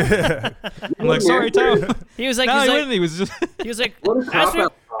question. I'm like, sorry, Tom. He was like, No, he's he like, wouldn't. He was just he was like, What a ask me,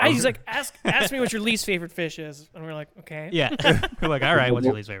 cop-out, Tom. he's like, ask me what your least favorite fish is, and we're like, okay. yeah. We're like, all right, what's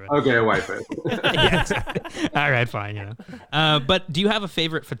your least favorite? Okay, I wipe it. Yeah, exactly. All right, fine, you know. But do you have a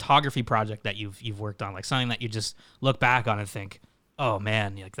favorite photography project that you've worked on, like something that you just look back on and think, oh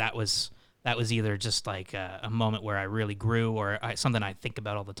man, like that was either just like a moment where I really grew, or something I think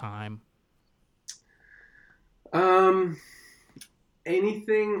about all the time?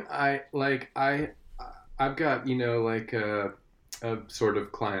 Anything I've got, you know, like a sort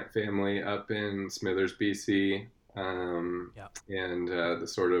of client family up in Smithers, BC, and the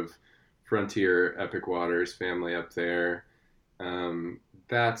sort of Frontier Epic Waters family up there.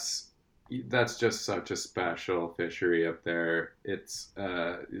 That's, that's just such a special fishery up there. It's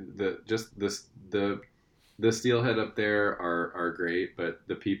the steelhead up there are great, but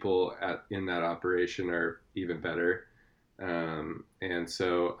the people in that operation are even better. And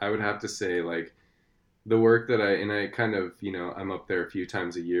so I would have to say, like, the work that I kind of, I'm up there a few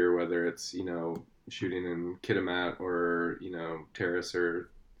times a year, whether it's, shooting in Kitimat or, Terrace or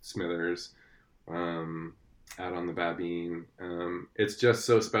Smithers, out on the Babine. It's just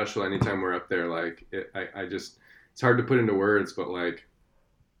so special anytime we're up there. Like, it's hard to put into words, but like,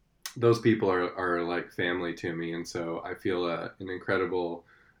 those people are like family to me. And so I feel an incredible,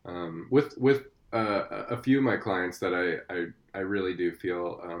 with a few of my clients that I really do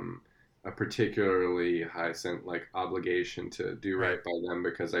feel, a particularly high obligation to do right by them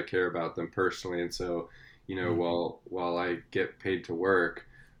because I care about them personally. And so, while I get paid to work,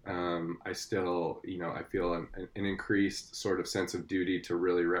 I still, I feel an increased sort of sense of duty to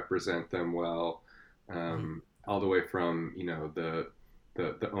really represent them well, all the way from,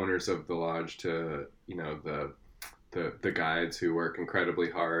 the owners of the lodge to, the guides who work incredibly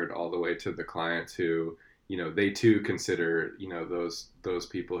hard, all the way to the clients who, they too consider, those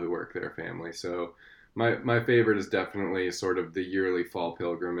people who work their family. So my favorite is definitely sort of the yearly fall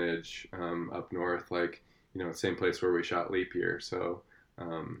pilgrimage, up north, like, same place where we shot Leap Year. So,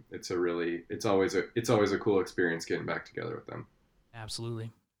 it's always a cool experience getting back together with them.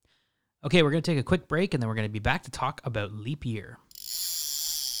 Absolutely. Okay, we're going to take a quick break, and then we're going to be back to talk about Leap Year.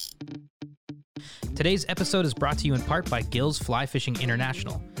 Today's episode is brought to you in part by Gills Fly Fishing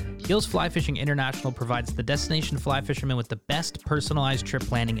International. Gills Fly Fishing International provides the destination fly fishermen with the best personalized trip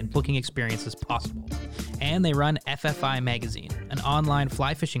planning and booking experiences possible. And they run FFI Magazine, an online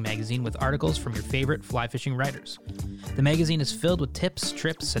fly fishing magazine with articles from your favorite fly fishing writers. The magazine is filled with tips,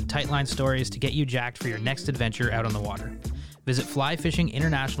 trips, and tightline stories to get you jacked for your next adventure out on the water. Visit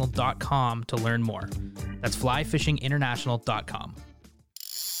flyfishinginternational.com to learn more. That's flyfishinginternational.com.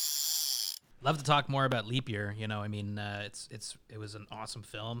 Love to talk more about Leap Year. It was an awesome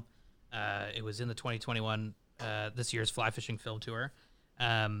film. It was in the 2021 this year's fly fishing film tour.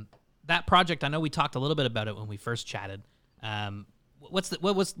 That project, I know we talked a little bit about it when we first chatted. What's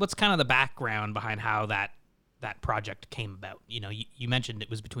kind of the background behind how that project came about? You mentioned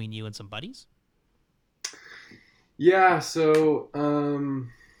it was between you and some buddies. Yeah. So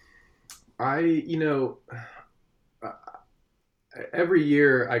every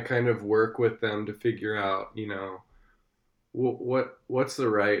year I kind of work with them to figure out, what's the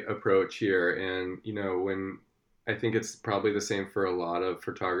right approach here. And, when I think it's probably the same for a lot of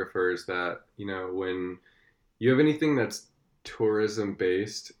photographers that, when you have anything that's tourism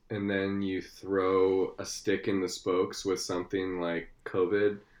based and then you throw a stick in the spokes with something like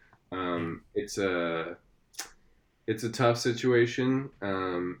COVID, it's a tough situation.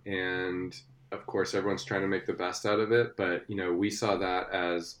 And of course, everyone's trying to make the best out of it. But, we saw that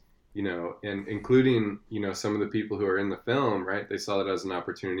as, and including, some of the people who are in the film, right? They saw it as an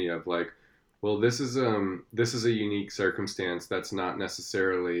opportunity of like, well, this is a unique circumstance that's not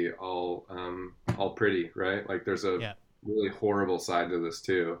necessarily all pretty, right? Like there's a really horrible side to this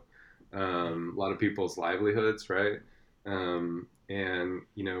too. A lot of people's livelihoods, right? And,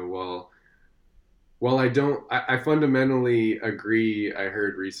 while I fundamentally agree. I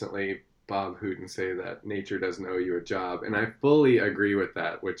heard recently Bob Hooten say that nature doesn't owe you a job. And I fully agree with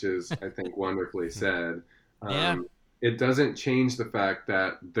that, which is, I think, wonderfully said. It doesn't change the fact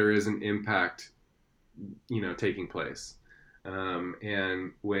that there is an impact, taking place.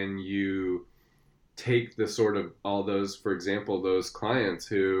 And when you take the sort of all those, for example, those clients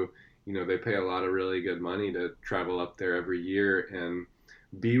who, they pay a lot of really good money to travel up there every year and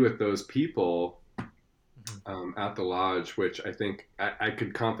be with those people at the lodge, which I think I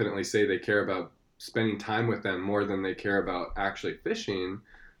could confidently say they care about spending time with them more than they care about actually fishing.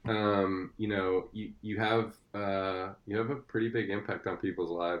 You have a pretty big impact on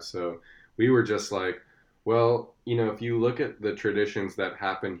people's lives. So we were just like, well, if you look at the traditions that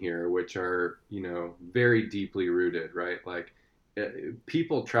happen here, which are, very deeply rooted, right? Like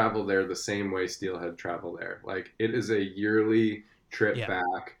people travel there the same way steelhead travel there. Like it is a yearly trip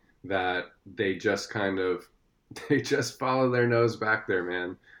back that they just follow their nose back there,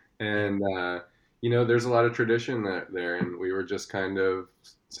 man. And, there's a lot of tradition there. And we were just kind of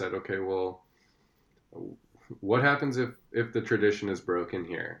said, okay, well, what happens if the tradition is broken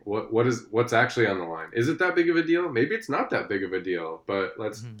here? What's actually on the line? Is it that big of a deal? Maybe it's not that big of a deal, but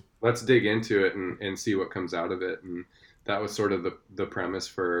let's dig into it and see what comes out of it. And that was sort of the premise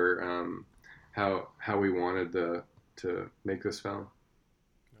for how we wanted to make this film.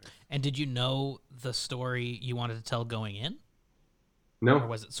 And did you know the story you wanted to tell going in? No. Or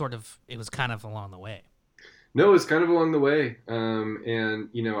was it sort of, it was kind of along the way? No, it's kind of along the way. And,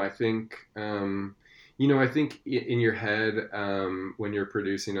 I think in your head, when you're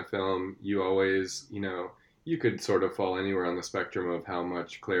producing a film, you always, you could sort of fall anywhere on the spectrum of how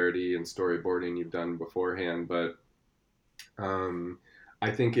much clarity and storyboarding you've done beforehand. But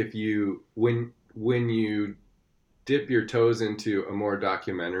I think when you dip your toes into a more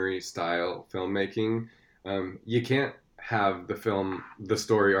documentary style filmmaking, you can't have the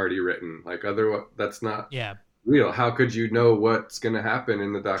story already written. Like otherwise, that's not real. How could you know what's going to happen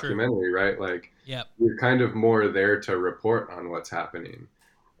in the documentary, True. Right? Like, you're kind of more there to report on what's happening.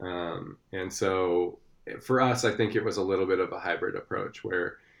 And so for us, I think it was a little bit of a hybrid approach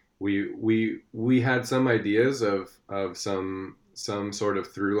where we had some ideas of some sort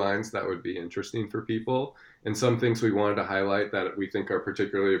of through lines that would be interesting for people, and some things we wanted to highlight that we think are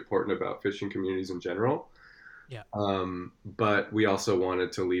particularly important about fishing communities in general. Yeah. But we also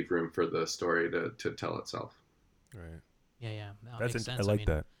wanted to leave room for the story to tell itself. Right. Yeah. No, That's makes sense. I like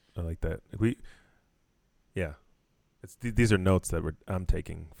that. These are notes that I'm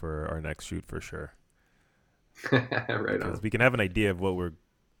taking for our next shoot for sure. Right because on. we can have an idea of what we're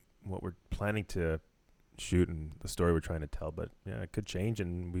planning to shoot and the story we're trying to tell, but it could change,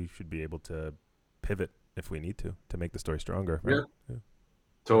 and we should be able to pivot if we need to make the story stronger. Right? Yeah.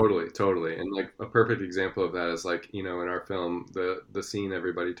 Totally. And like a perfect example of that is like, in our film, the scene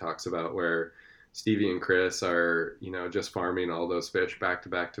everybody talks about where Stevie and Chris are, just farming all those fish back to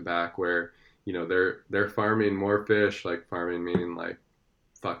back to back, where, they're farming more fish, like farming meaning like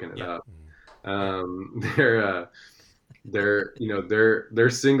fucking it up. They're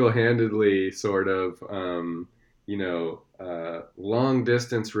single-handedly sort of, long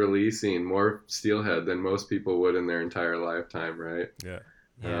distance releasing more steelhead than most people would in their entire lifetime, right?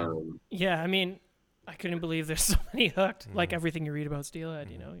 I mean, I couldn't believe there's so many hooked. Like everything you read about steelhead,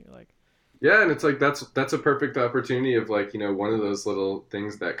 you're like. Yeah, and it's like that's a perfect opportunity of like, one of those little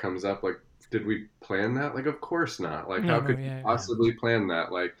things that comes up. Like, did we plan that? Like, of course not. Like, how could you possibly plan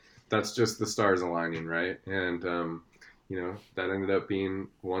that? Like, that's just the stars aligning, right? And that ended up being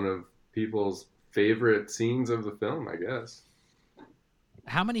one of people's favorite scenes of the film, I guess.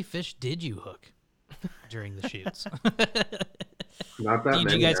 How many fish did you hook during the shoots? Not that many.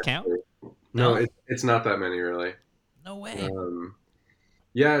 Did you guys actually. count? No, it's not that many, really. No way.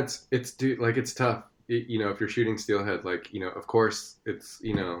 It's dude, like it's tough. If you're shooting steelhead, like of course it's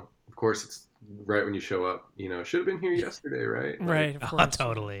right when you show up. Should have been here yesterday, right? Right. Like, of course.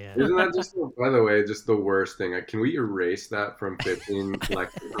 Totally. Yeah. Isn't that just, by the way, just the worst thing? Like, can we erase that from fishing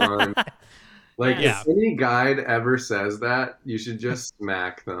lexicon? Like, if any guide ever says that, you should just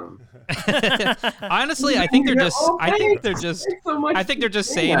smack them. Honestly, I think they're just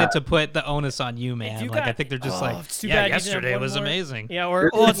saying it to put the onus on you, man. I think they're just yesterday was amazing. Yeah,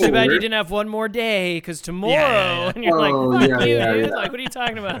 or it's too bad you didn't have one more day because tomorrow, and you're like, fuck you, dude. Like, what are you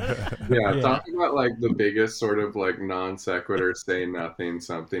talking about? Talking about like the biggest sort of like non sequitur, say nothing,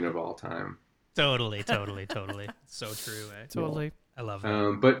 something of all time. Totally. So true. Eh? Totally. I love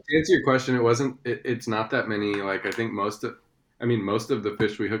that. But to answer your question, it's not that many. Like, I think most of the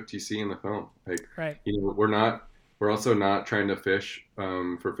fish we hooked you see in the film. Like, right. We're also not trying to fish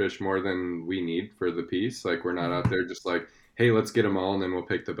for fish more than we need for the piece. Like, we're not out there just like, hey, let's get them all and then we'll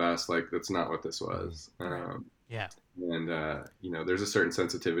pick the best. Like, that's not what this was. And there's a certain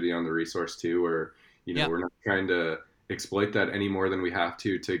sensitivity on the resource too, where we're not trying to exploit that any more than we have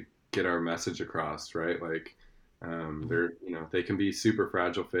to get our message across, right? Like, they can be super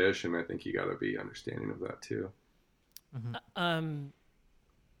fragile fish, and I think you got to be understanding of that too. Mm-hmm.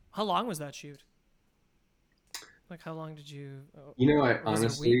 How long was that shoot? Like, how long did you? I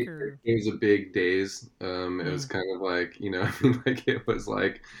honestly, it was a big days. It was kind of like, like it was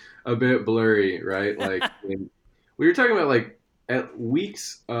like a bit blurry, right? Like we were talking about like at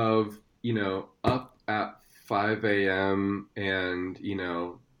weeks of up at 5 a.m. and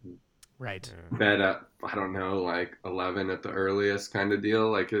right. bed at, I don't know, like 11 at the earliest kind of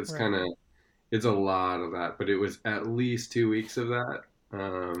deal. Like it's kind of, it's a lot of that, but it was at least 2 weeks of that.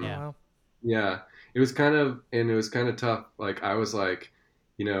 It was kind of tough. Like I was like,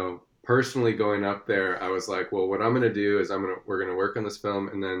 personally going up there, I was like, well, what I'm going to do is we're going to work on this film.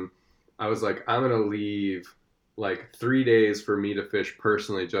 And then I was like, I'm going to leave like 3 days for me to fish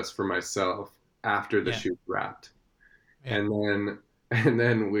personally, just for myself after the shoot wrapped. And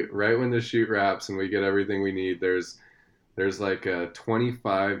then right when the shoot wraps and we get everything we need, there's like a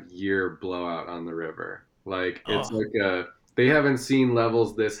 25-year blowout on the river. Like it's like they haven't seen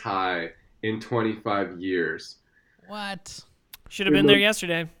levels this high in 25 years. What? Should have been there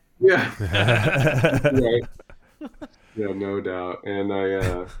yesterday. Yeah. Right. Yeah, no doubt. And and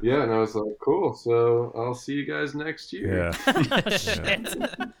I was like, cool. So I'll see you guys next year. Yeah. Shit.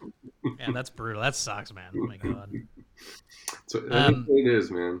 Yeah, that's brutal. That sucks, man. Oh my god. So that's what it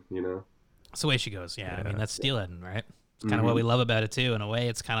is, man. You know. That's the way she goes. Yeah, I mean Yeah. that's steelheading, right? It's kind of what we love about it too. In a way,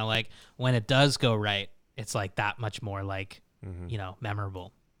 it's kind of like when it does go right, it's like that much more like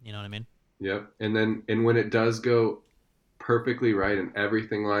memorable. You know what I mean? Yep. And when it does go perfectly right and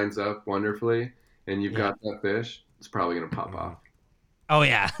everything lines up wonderfully, and you've got that fish, it's probably gonna pop off. Oh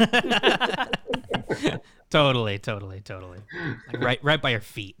yeah. Totally. Like right by your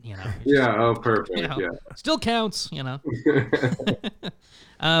feet, you know. Yeah. Oh, perfect. You know, Yeah. still counts, you know.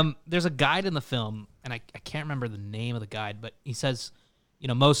 There's a guide in the film, and I can't remember the name of the guide, but he says, you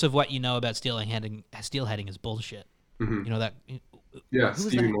know, most of what you know about steelheading is bullshit. Mhm. You know that? Yeah. Who was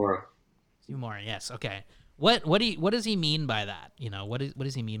Stevie that? Mora. Steve Moore, yes. Okay. What does he mean by that? You know, what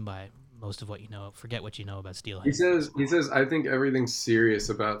does he mean by most of what you know? Forget what you know about steelhead. He says, I think everything serious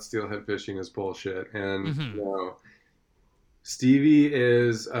about steelhead fishing is bullshit. And you know, Stevie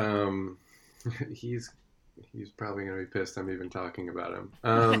is he's probably gonna be pissed I'm even talking about him.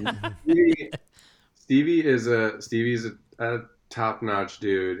 Stevie's a top-notch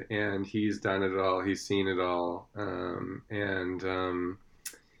dude, and he's done it all. He's seen it all, I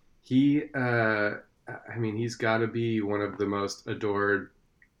mean, he's got to be one of the most adored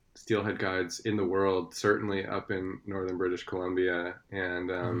steelhead guides in the world, certainly up in northern British Columbia.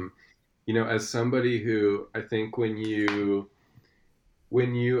 And you know, as somebody who, I think when you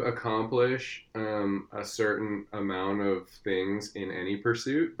accomplish a certain amount of things in any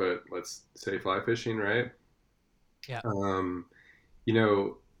pursuit, but let's say fly fishing, right? Yeah. You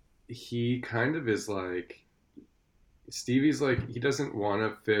know, he kind of is like, Stevie's like, he doesn't want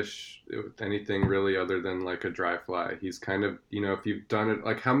to fish with anything really other than like a dry fly. He's kind of, you know, if you've done it,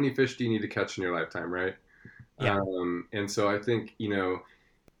 like how many fish do you need to catch in your lifetime, right? Yeah. And so I think, you know,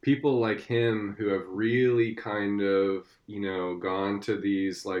 people like him who have really kind of, you know, gone to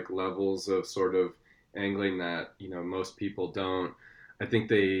these like levels of sort of angling that, you know, most people don't, I think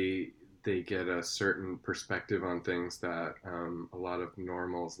they get a certain perspective on things that a lot of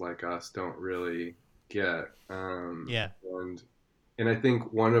normals like us don't really get. And I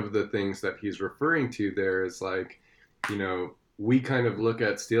think one of the things that he's referring to there is like, you know, we kind of look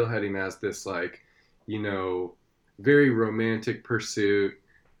at steelheading as this like, you know, very romantic pursuit.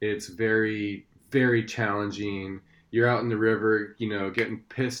 It's very, very challenging. You're out in the river, you know, getting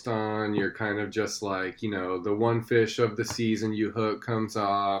pissed on. You're kind of just like, you know, the one fish of the season you hook comes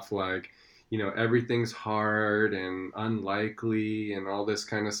off. Like, you know, everything's hard and unlikely and all this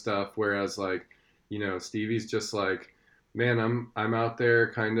kind of stuff. Whereas like, you know, Stevie's just like, man, I'm out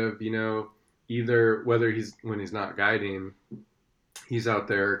there kind of, you know, either whether when he's not guiding, he's out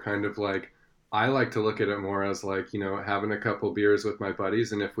there kind of like, I like to look at it more as like, you know, having a couple beers with my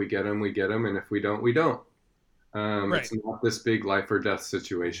buddies, and if we get them, we get them, and if we don't, we don't. Right. It's not this big life or death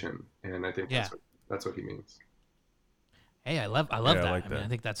situation, and I think that's what he means. Hey, I love that. like I mean, that. I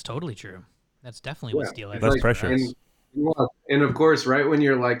think that's totally true. That's definitely what steelhead Less is. pressures. And of course, right when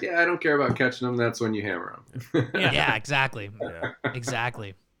you're like, yeah, I don't care about catching them, that's when you hammer them. Yeah, exactly. Yeah.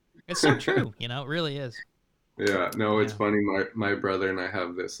 Exactly. It's so true. You know, it really is. Yeah, no, it's Yeah. funny. My brother and I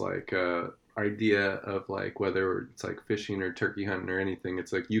have this like idea of like whether it's like fishing or turkey hunting or anything.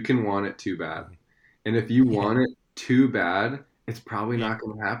 It's like you can want it too bad, and if you want it too bad, it's probably not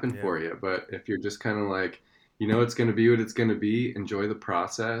going to happen for you. But if you're just kind of like, you know, it's going to be what it's going to be. Enjoy the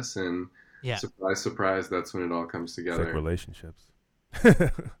process, and surprise, surprise, that's when it all comes It's together. like relationships.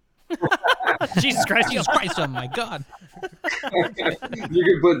 Jesus Christ. Oh my God. You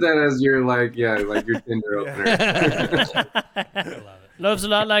can put that as your like, like your Tinder opener. I love it. Love's a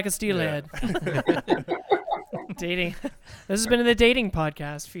lot like a steelhead. Dating. This has been the dating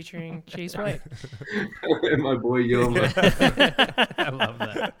podcast featuring Chase White. And my boy Yoma. I love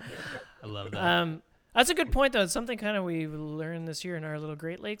that. That's a good point, though. It's something kind of we learned this year in our little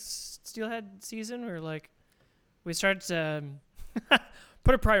Great Lakes steelhead season. We started to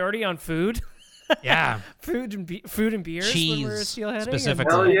put a priority on food. Yeah. food and beers when we were Cheese, steelheading.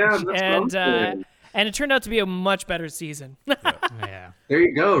 specifically. Hell yeah, that's And it turned out to be a much better season. Yeah. There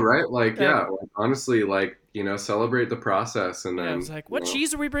you go, right? Like, like, honestly, like, you know, celebrate the process, and then I was like, what you know,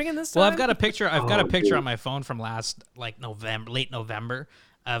 cheese are we bringing this time? Well, I've got a picture. dude. On my phone from last late November,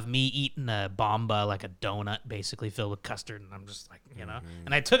 of me eating a bomba, like a donut, basically filled with custard, and I'm just like, you know.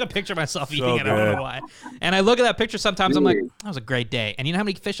 And I took a picture of myself eating it. I don't good. know why. And I look at that picture sometimes. I'm like, that was a great day. And you know how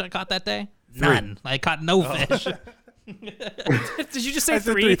many fish I caught that day? None. I caught no fish. Did you just say I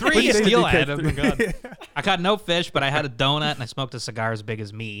said three? three. Three What day did you steelhead. catch Oh my three? God. I caught no fish, but I had a donut and I smoked a cigar as big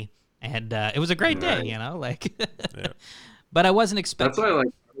as me. and it was a great day, Nice. you know, like. Yeah. But I wasn't That's expecting. why I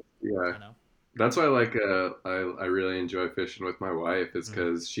like. Yeah. You know? That's why I really enjoy fishing with my wife is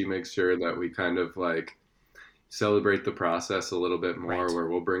because she makes sure that we kind of like celebrate the process a little bit more, Right. where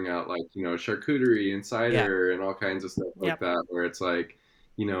we'll bring out like charcuterie and cider and all kinds of stuff like Yep. that, where it's like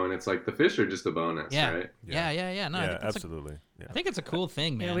and it's like the fish are just a bonus, Yeah. right? Yeah. No, I Yeah, think that's absolutely. Yeah. I think it's a cool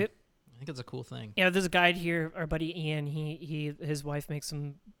thing, man. Yeah, I think it's a cool thing. Yeah, there's a guide here. Our buddy Ian, his wife makes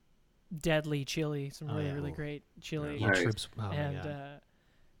some deadly chili, some Oh, really yeah. really Cool. great chili, Yeah, Nice. troops. Oh, my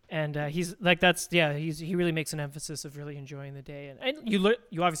and God. he's like he really makes an emphasis of really enjoying the day, and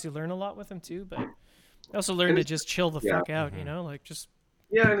you obviously learn a lot with him too, but I also learn And to it's- just chill the yeah. fuck out, Mhm. like just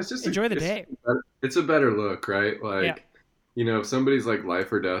Yeah, and it's just enjoy the day. It's a better look, right? Like, if somebody's like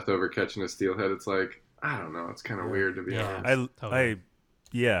life or death over catching a steelhead, it's like I don't know, it's kind of Yeah. weird to be Yeah. honest. Totally.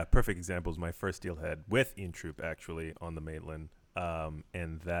 Yeah, perfect example is my first steelhead with Ian Troop actually on the Maitland,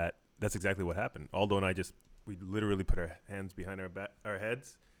 and that's exactly what happened. Aldo and I we literally put our hands behind our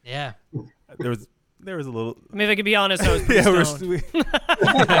heads. Yeah. There was a little. I mean, if I can be honest, I was pretty Yeah, stoned.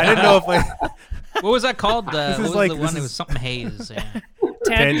 I didn't know if I. What was that called? This What is was like- the this one? It is- was something haze. Yeah.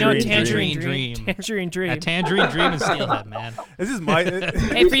 Tangerine Tangerine Dream. Dream. Tangerine Dream. Yeah, Tangerine Dream and Steelhead, man. This is my.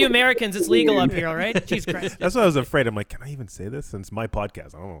 Hey, for you Americans, it's legal up here, all right? Jesus Christ. That's why I was afraid. I'm like, can I even say this? Since it's my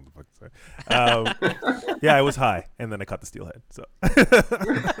podcast, I don't know what the fuck to say. Yeah, I was high, and then I caught the steelhead. So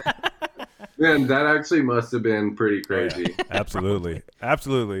Man, that actually must have been pretty crazy. absolutely.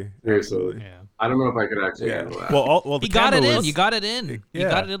 Seriously. Yeah. I don't know if I could actually Yeah. handle that. Well, the You got it camera in. was- You got it in. You Yeah.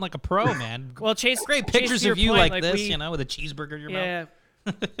 got it in like a pro, man. Well, Chase, Great Chase, pictures to your of you point, like this, we- with a cheeseburger in your mouth.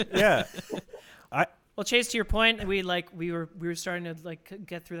 Yeah. Yeah. Well, Chase, to your point, we were starting to like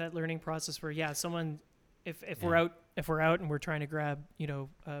get through that learning process where someone, if we're out and we're trying to grab we're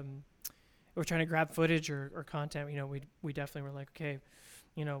trying to grab footage or content, we definitely were like, okay,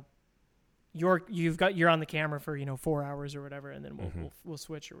 you're on the camera for 4 hours or whatever, and then we'll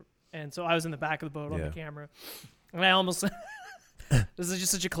switch. And so I was in the back of the boat on the Yeah. camera, and I almost. This is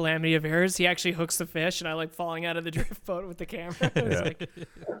just such a calamity of errors. He actually hooks the fish, and I like falling out of the drift boat with the camera. I was like,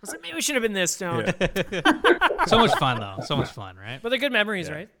 maybe we should have been this stoned. Yeah. So much fun, though. So much fun, right? But they're good memories,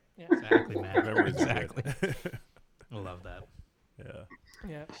 Yeah. right? Yeah. Exactly, man. Memories are Exactly. good. I love that. Yeah.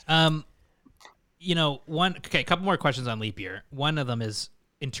 Yeah. A couple more questions on leap year. One of them is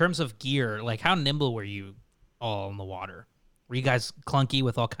in terms of gear, like how nimble were you all in the water? Were you guys clunky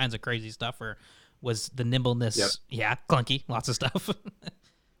with all kinds of crazy stuff, or was the nimbleness? Yep. Yeah, clunky, lots of stuff.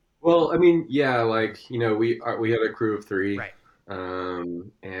 Well, I mean, yeah, like we had a crew of 3, Right.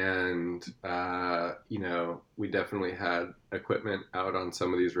 and we definitely had equipment out on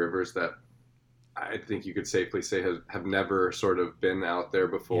some of these rivers that I think you could safely say have never sort of been out there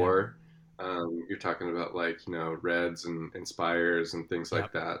before. You're talking about like reds and inspires and things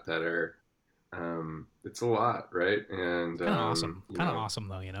like that are it's a lot, right? And Kind of awesome. Kind of awesome,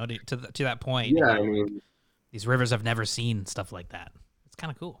 though. To that point. Yeah, I mean, these rivers have never seen stuff like that. It's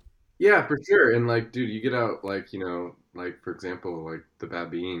kind of cool. yeah, for sure. And like, dude, you get out like like for example, like the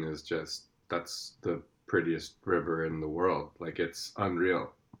Babine is that's the prettiest river in the world. Like it's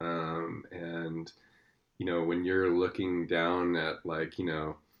unreal. And when you're looking down at like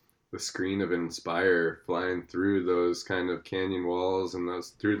the screen of Inspire flying through those kind of canyon walls and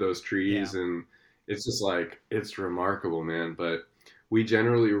through those trees, and it's just like it's remarkable, man. But we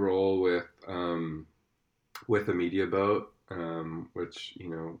generally roll with a media boat, which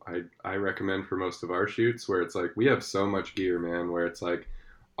I recommend for most of our shoots, where it's like we have so much gear, man, where it's like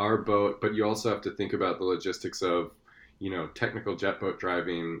our boat, but you also have to think about the logistics of technical jet boat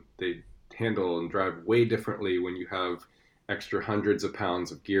driving. They handle and drive way differently when you have extra hundreds of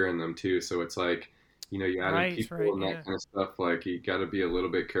pounds of gear in them too. So it's like, you add people and that kind of stuff. Like you got to be a little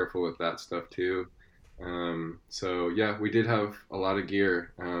bit careful with that stuff too. So yeah, we did have a lot of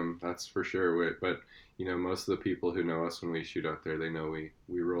gear. That's for sure. But most of the people who know us when we shoot out there, they know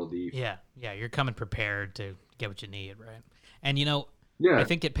we roll deep. Yeah. You're coming prepared to get what you need, right? And Yeah. I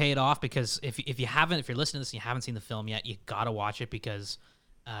think it paid off because if you're listening to this and you haven't seen the film yet, you gotta watch it because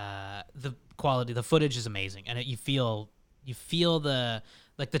the quality, the footage is amazing, and you feel the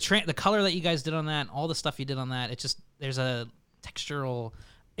the color that you guys did on that, and all the stuff you did on that. It's just there's a textural.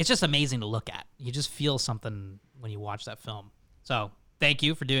 It's just amazing to look at. You just feel something when you watch that film. So thank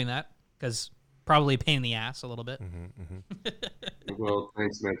you for doing that, because probably a pain in the ass a little bit. Well,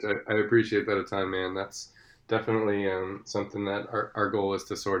 thanks, Mitch. I appreciate that a ton, man. That's definitely something that our goal is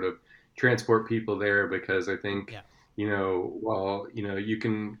to sort of transport people there, because I think, while, you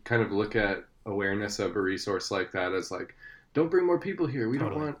can kind of look at awareness of a resource like that as like, don't bring more people here. We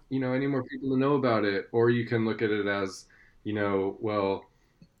don't want, any more people to know about it. Or you can look at it as, well,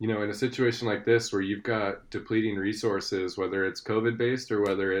 in a situation like this where you've got depleting resources, whether it's COVID based or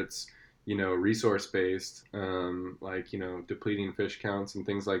whether it's, resource based, like, depleting fish counts and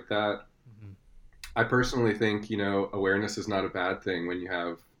things like that. Mhm. I personally think, awareness is not a bad thing when you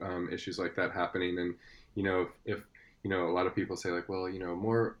have issues like that happening. And, if a lot of people say like, well,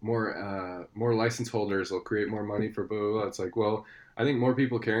 more license holders will create more money for blah, blah, blah. It's like, well, I think more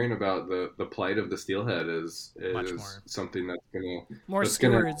people caring about the plight of the steelhead is Much more. something that's gonna More that's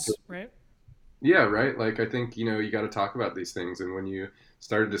gonna stewards, right? yeah, right. Like I think you got to talk about these things, and when you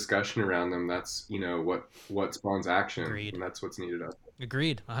start a discussion around them, that's what spawns action, Agreed. and that's what's needed out there.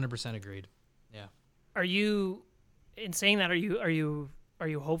 Agreed. 100% agreed. Yeah. Are you, in saying that, are you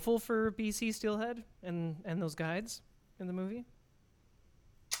hopeful for BC Steelhead and those guides in the movie?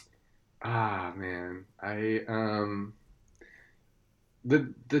 Ah, man,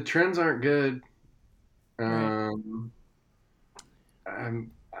 the trends aren't good. Right.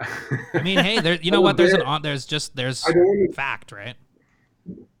 I'm, I mean, hey, there. You know A what? There's little there's I don't wanna- fact, right?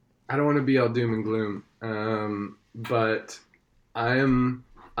 I don't want to be all doom and gloom, but I'm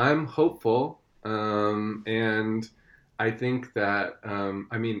hopeful, and I think that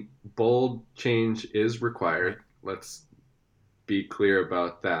bold change is required. Let's be clear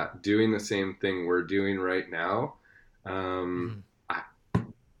about that. Doing the same thing we're doing right now, Mhm.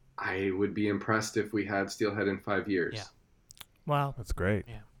 I would be impressed if we had steelhead in 5 years. Yeah. Wow. That's great.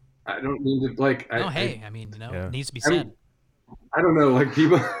 I don't mean to like. No, hey, I mean, Yeah. it needs to be I mean, said. I don't know, like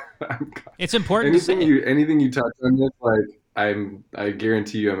people. It's important to say. Anything you touch on this, like I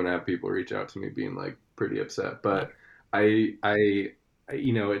guarantee you, I'm gonna have people reach out to me being like pretty upset. But the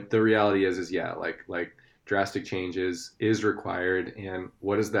reality is yeah, like drastic changes is required, and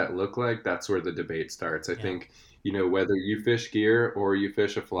what does that look like? That's where the debate starts. I Yeah. think whether you fish gear or you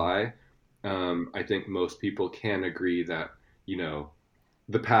fish a fly, I think most people can agree that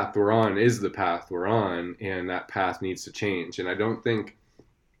the path we're on is the path we're on, and that path needs to change. And I don't think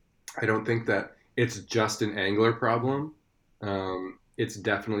that it's just an angler problem. It's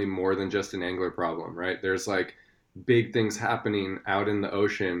definitely more than just an angler problem, right? There's like big things happening out in the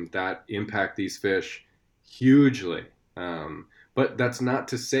ocean that impact these fish hugely. But that's not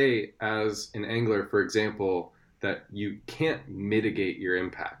to say, as an angler, for example, that you can't mitigate your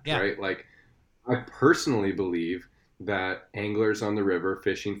impact, Yeah. right? Like, I personally believe that anglers on the river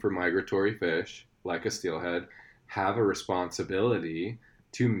fishing for migratory fish, like a steelhead, have a responsibility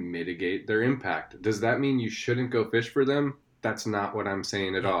to mitigate their impact. Does that mean you shouldn't go fish for them? That's not what I'm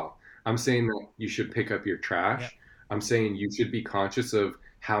saying at all. I'm saying that you should pick up your trash. Yeah. I'm saying you should be conscious of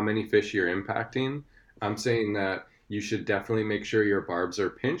how many fish you're impacting. I'm saying that you should definitely make sure your barbs are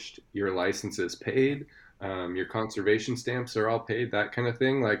pinched, your license is paid, your conservation stamps are all paid, that kind of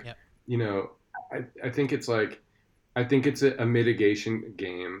thing. Like, Yep. I think it's like, I think it's a mitigation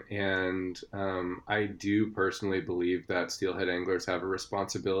game, and I do personally believe that steelhead anglers have a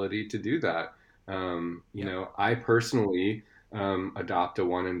responsibility to do that. I personally adopt a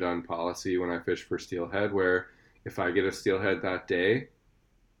one and done policy when I fish for steelhead, where if I get a steelhead that day,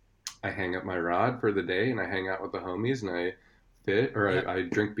 I hang up my rod for the day and I hang out with the homies and I fit or Yep. I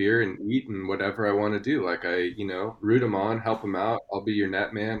drink beer and eat and whatever I want to do. Like root them on, help them out. I'll be your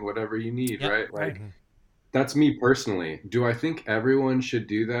net man, whatever you need, Yep. right? Like, Mhm. that's me personally. Do I think everyone should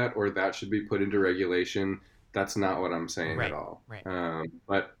do that or that should be put into regulation? That's not what I'm saying Right, at all. right.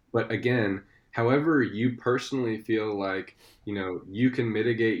 But again, however you personally feel like you can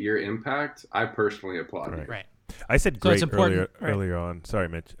mitigate your impact, I personally applaud you. Right. Right. I said So it's great important- earlier on. Sorry,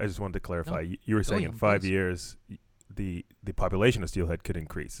 Mitch. I just wanted to clarify. You were saying in William, 5 please. years, the population of steelhead could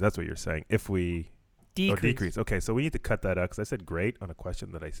increase. That's what you're saying. If we decrease. Okay, so we need to cut that out because I said great on a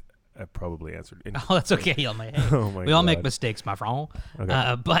question that I probably answered. Oh, that's okay, Yelma. Hey, Oh my we all make God. mistakes, my friend.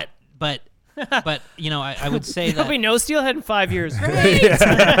 Okay. But I would say There'll that be no steelhead in 5 years.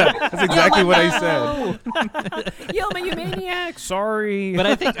 Yeah, that's exactly what I said. Yelma, you maniac! Sorry. But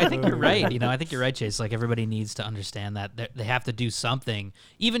I think you're right. I think you're right, Chase. Like, everybody needs to understand that they have to do something,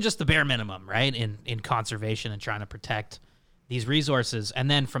 even just the bare minimum, right? In conservation and trying to protect these resources,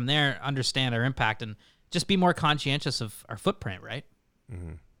 and then from there understand our impact and just be more conscientious of our footprint, right?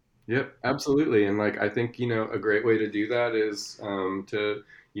 Mhm. Yep, absolutely. And like I think, a great way to do that is to,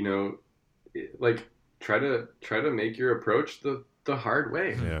 like try to make your approach the hard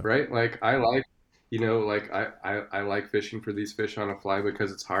way, Yeah. right? Like I like, I like fishing for these fish on a fly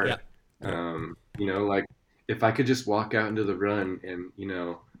because it's hard. Like if I could just walk out into the run and,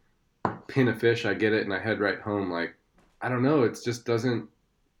 pin a fish, I get it and I head right home. Like, I don't know, it just doesn't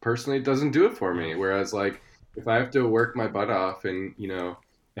do it for me. Whereas like if I have to work my butt off and,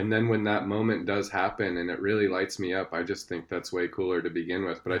 and then when that moment does happen and it really lights me up, I just think that's way cooler to begin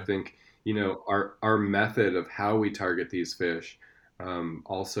with. But I think, our method of how we target these fish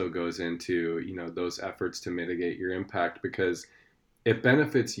also goes into, those efforts to mitigate your impact, because it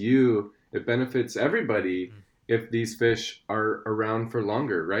benefits you, it benefits everybody if these fish are around for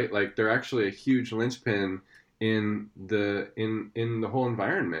longer, right? Like they're actually a huge linchpin in the whole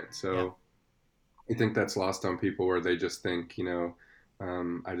environment. So I think that's lost on people, where they just think,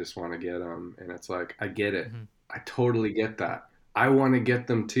 I just want to get them. And it's like, I get it. I totally get that. I want to get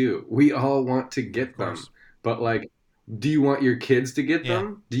them too. We all want to get them. But like, do you want your kids to get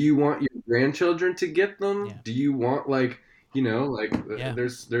them? Do you want your grandchildren to get them? Do you want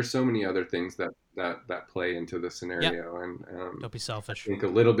there's so many other things that play into the scenario. And don't be selfish. I think a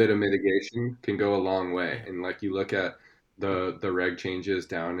little bit of mitigation can go a long way. And like, you look at the reg changes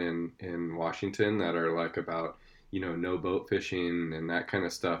down in Washington that are like about, no boat fishing and that kind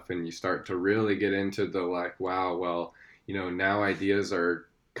of stuff. And you start to really get into the like, wow, well, now ideas are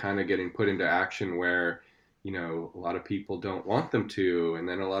kind of getting put into action where, a lot of people don't want them to, and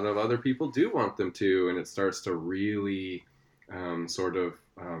then a lot of other people do want them to. And it starts to really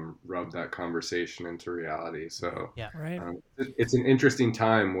rub that conversation into reality. So it's an interesting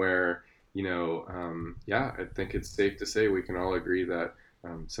time where, I think it's safe to say we can all agree that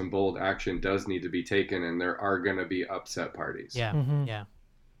some bold action does need to be taken, and there are going to be upset parties.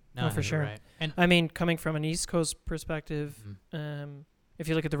 No, for sure. Right. And I mean, coming from an East Coast perspective, if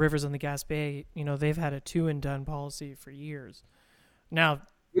you look at the rivers on the Gaspé, they've had a 2-and-done policy for years. Now,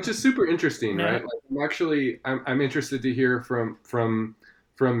 which is super interesting, right? Like, I'm interested to hear from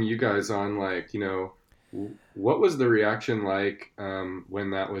you guys on, like, what was the reaction like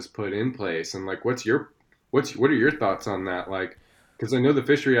when that was put in place, and like, what are your thoughts on that? Like, because I know the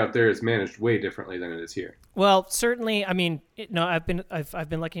fishery out there is managed way differently than it is here. Well, certainly. I mean, I've been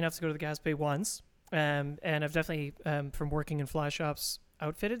lucky enough to go to the Gaspé once, and I've definitely from working in fly shops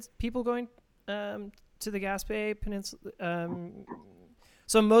outfitted people going to the Gaspé Peninsula.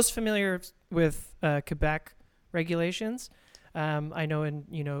 So I'm most familiar with Quebec regulations. I know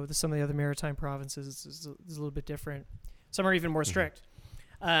in some of the other maritime provinces is a little bit different. Some are even more strict.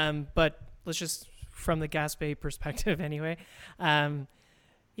 But let's just from the Gaspé perspective anyway. I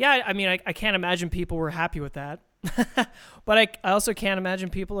mean, I can't imagine people were happy with that. But I also can't imagine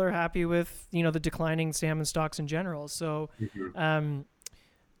people are happy with the declining salmon stocks in general. So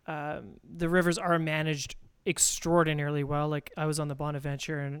the rivers are managed extraordinarily well. Like, I was on the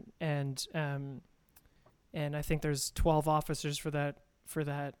Bonaventure, and I think there's 12 officers for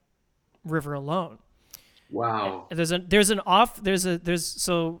that river alone. Wow. So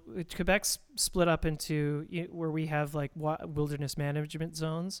Quebec's split up into where we have like wilderness management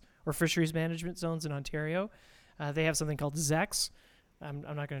zones or fisheries management zones in Ontario. They have something called ZECs. I'm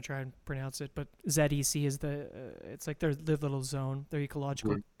not going to try and pronounce it, but ZEC is it's like their little zone, their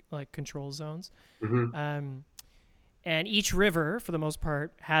ecological like control zones. And each river, for the most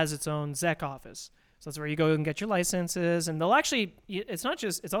part, has its own ZEC office. So that's where you go and get your licenses, and they'll actually, it's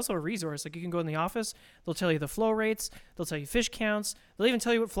also a resource. Like, you can go in the office, they'll tell you the flow rates, they'll tell you fish counts, they'll even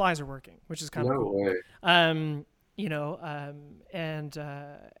tell you what flies are working, which is kind of cool. Way. And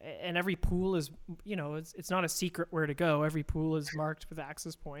every pool is, it's not a secret where to go. Every pool is marked with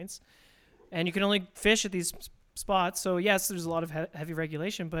access points, and you can only fish at these spots. So yes, there's a lot of heavy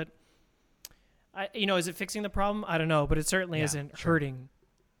regulation, but is it fixing the problem? I don't know, but it certainly isn't hurting,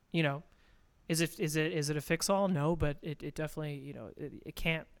 Is it a fix-all? No, but it definitely, it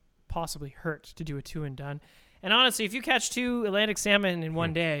can't possibly hurt to do a 2-and-done. And honestly, if you catch 2 Atlantic salmon in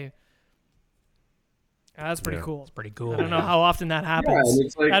one day, that's pretty cool. It's pretty cool. I don't know how often that happens. Yeah,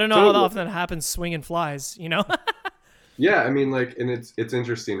 it's like, I don't know how often that happens swinging flies, Yeah, I mean, like, and it's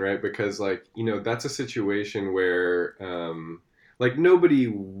interesting, right? Because, like, that's a situation where, like,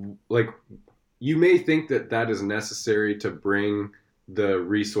 nobody, like, you may think that is necessary to bring the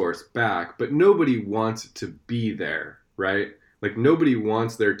resource back, but nobody wants it to be there, right? Like, nobody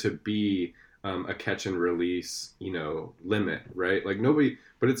wants there to be a catch and release, limit, right? Like, nobody,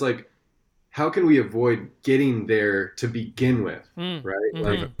 but it's like, how can we avoid getting there to begin with, right? Mm-hmm.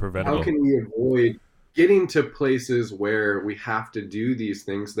 Like, Preventable. how can we avoid getting to places where we have to do these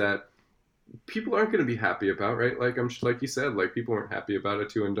things that people aren't going to be happy about, right? Like, like you said, like, people weren't happy about a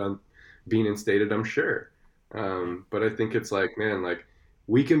 2-and-done being instated, I'm sure. But I think it's like, man, like,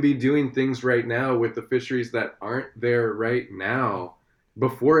 we can be doing things right now with the fisheries that aren't there right now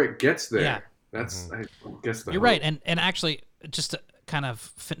before it gets there. Yeah. That's, I guess, you're right. And actually, just to kind of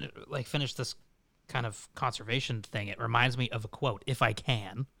finish this kind of conservation thing, it reminds me of a quote, if I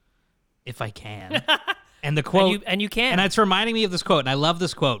can. And the quote, and you can. and it's reminding me of this quote, and I love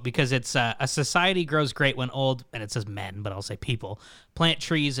this quote because it's a society grows great when old, and it says men, but I'll say people, plant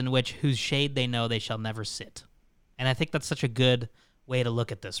trees in whose shade they know they shall never sit. And I think that's such a good way to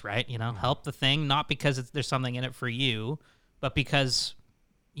look at this, right? You know, help the thing, not because there's something in it for you, but because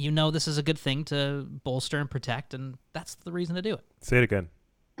you know this is a good thing to bolster and protect, and that's the reason to do it. Say it again.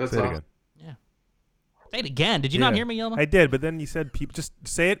 That's Say it awesome. again. Yeah. Say it again. Did you not hear me, Yelma? I did, but then you said people. Just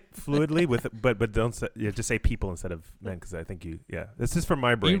say it fluidly but don't say, just say people instead of men, because I think this is from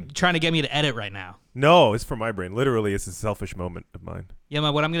my You brain. trying to get me to edit right now? No, it's from my brain. Literally, it's a selfish moment of mine.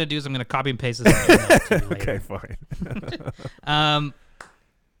 Yelma, what I'm going to do is I'm going to copy and paste this in email to you later. Okay, fine.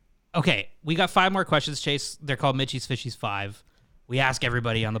 Okay, we got 5 more questions, Chase. They're called Mitchie's Fishies 5. We ask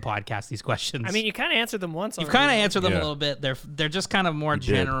everybody on the podcast these questions. I mean, you kind of answered them once. You've kind of answered them a Yeah. little bit. They're just kind of more You did.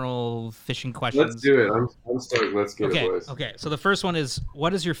 general fishing questions. Let's do it. I'm stoked. Let's get Okay, it, boys. okay. So the first one is,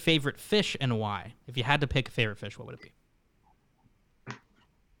 what is your favorite fish and why? If you had to pick a favorite fish, what would it be?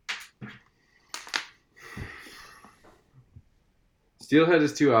 Steelhead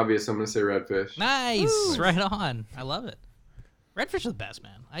is too obvious. I'm gonna say redfish. Nice, right on. I love it. Redfish are the best,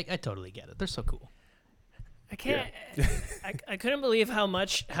 man. I totally get it. They're so cool. I can't. I couldn't believe how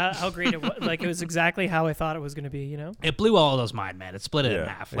great it was. Like, it was exactly how I thought it was going to be. You know, It blew all of those mind, man. It split it in Yeah,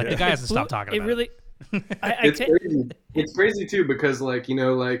 half. Like yeah. the guy hasn't stopped talking about really. I It's can't. crazy. It's crazy too because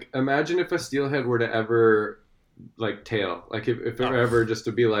imagine if a steelhead were to ever tail, if it were ever just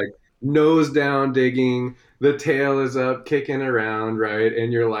to be nose down digging, the tail is up kicking around, right,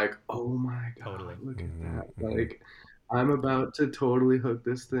 and you're like, oh my god, Totally. look Mhm, at that, mhm. I'm about to totally hook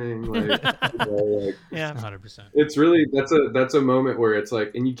this thing, Yeah. 100%. it's really that's a moment where it's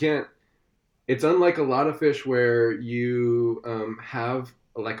and you can't. It's unlike a lot of fish where you have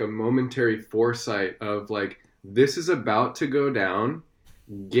a momentary foresight of this is about to go down.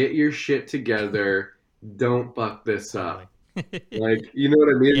 Get your shit together. Don't fuck this up. You know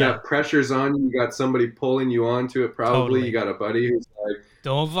what I mean? Yeah. That pressure's on you. You got somebody pulling you onto it. Probably Totally. you got a buddy who's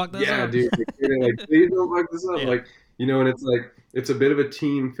Don't fuck this yeah, up. dude, please don't fuck this up. Yeah. And it's it's a bit of a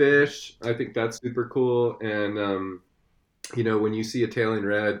team fish. I think that's super cool. And when you see a tailing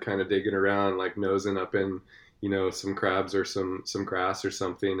red kind of digging around, nosing up in, some crabs or some grass or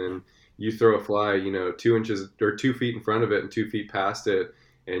something, and you throw a fly, 2 inches or 2 feet in front of it and 2 feet past it,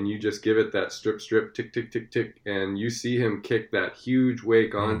 and you just give it that strip, tick, tick, tick, tick, and you see him kick that huge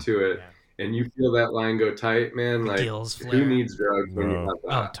wake onto it. Yeah. And you feel that line go tight, man. The gills flare. Who needs drugs when you No. have Oh,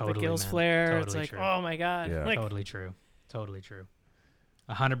 that? totally. The gills man. flare. Totally It's like, true. oh my god. Yeah. Like, Totally true. Totally true.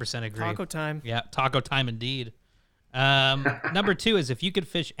 100% agree. taco time. Yeah, taco time indeed. Number 2 is, if you could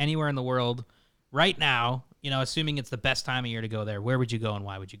fish anywhere in the world right now, assuming it's the best time of year to go there, where would you go and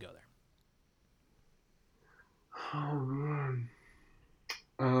why would you go there? Oh man.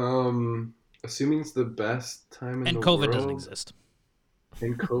 Assuming it's the best time in And the COVID world. doesn't exist.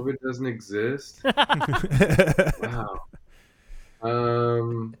 And COVID doesn't exist.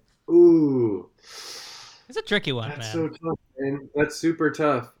 Wow. Ooh. It's a tricky one, That's man. so tough, man. That's super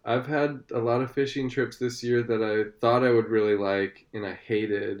tough. I've had a lot of fishing trips this year that I thought I would really like, and I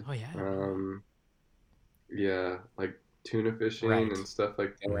hated. Oh, yeah. Yeah, like tuna fishing Right. and stuff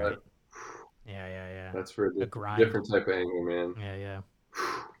like that. Right. Yeah. That's for A a grind. different type of angler, man. Yeah.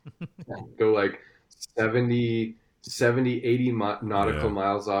 Go 70, 80 nautical Yeah.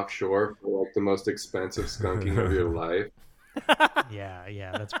 miles offshore for the most expensive skunking of your life.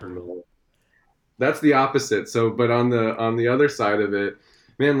 Yeah, that's brutal. That's the opposite. So, but on the other side of it,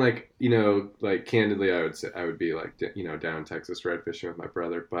 man, candidly, I would say I would be down in Texas red fishing with my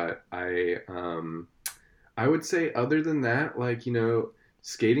brother. But I would say other than that,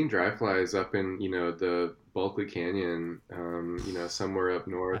 skating dry flies up in the Bulkley Canyon, somewhere up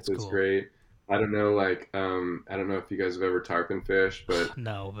north That's is cool. great. I don't know, I don't know if you guys have ever tarpon fished, but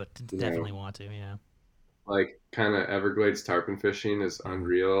No, but You definitely want to, yeah. kind of Everglades tarpon fishing is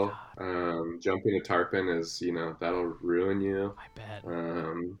unreal. Jumping a tarpon is, that'll ruin you. I bet.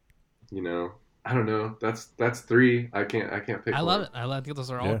 I don't know. That's 3. I can't pick I one. love it. I think those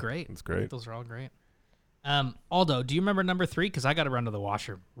are all Yeah, great. that's I great. think those are all great. Aldo, do you remember number 3? Because I got to run to the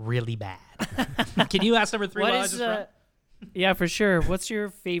washer really bad. Can you ask number 3 What while I is just run? yeah, for sure. What's your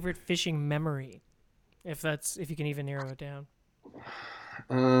favorite fishing memory? If you can even narrow it down.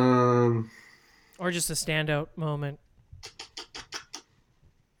 Or just a standout moment.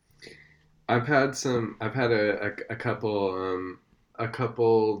 I've had a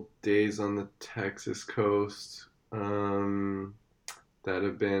couple days on the Texas coast that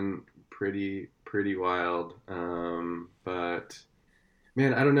have been pretty wild. But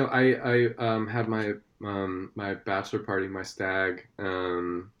man, I don't know. I had my bachelor party, my stag,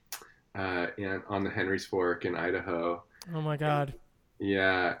 and on the Henry's Fork in Idaho. Oh my God.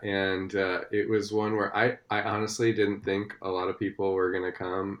 Yeah, and it was one where I honestly didn't think a lot of people were gonna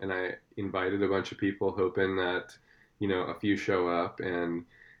come, and I invited a bunch of people hoping that, a few show up, and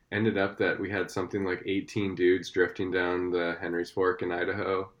ended up that we had something like 18 dudes drifting down the Henry's Fork in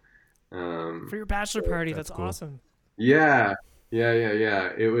Idaho. For your bachelor party, that's that's cool. awesome. Yeah, yeah.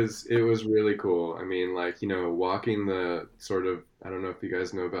 It was really cool. I mean, like, walking the sort of, I don't know if you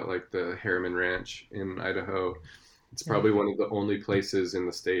guys know about like the Harriman Ranch in Idaho. It's probably one of the only places in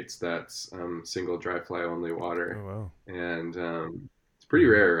the States that's single dry fly only water. Oh wow. And it's pretty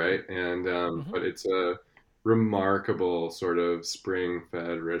rare, right? And but it's a remarkable sort of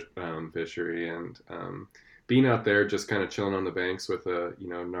spring-fed fishery, and being out there just kind of chilling on the banks with a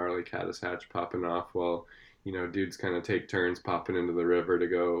gnarly caddis hatch popping off while dudes kind of take turns popping into the river to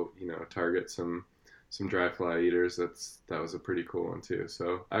go target some dry fly eaters. That was a pretty cool one too.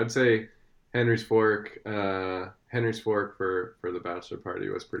 So I'd say Henry's Fork for the bachelor party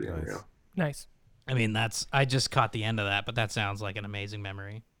was pretty Nice. unreal. Nice. I mean, I just caught the end of that, but that sounds like an amazing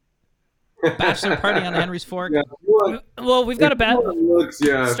memory. Bachelor party on the Henry's Fork. Yeah, if you want- Well, we've got a if you bad. want looks,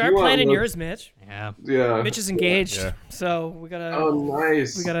 yeah. if Start you want planning looks, yours, Mitch. Yeah. Yeah. Mitch is engaged, Yeah. so we gotta Oh,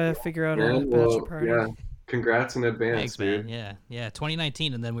 nice. figure out a Man, bachelor party. yeah. Congrats in advance, Thanks, dude. man. Yeah.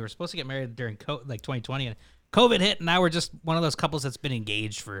 2019, and then we were supposed to get married during 2020, and COVID hit, and now we're just one of those couples that's been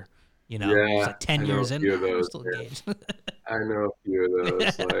engaged for, it's Yeah, like 10 I know years a in. few of We're those, still yeah. engaged. I know a few of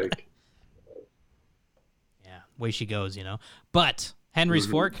those. Like, Yeah, way she goes, But Henry's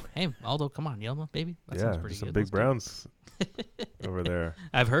Fork, hey, Aldo, come on, Yelma, baby. That sounds Yeah, pretty some good. big Let's do it. browns over there.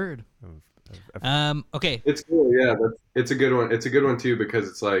 I've heard. Okay. it's cool. Yeah, it's a good one. It's a good one too because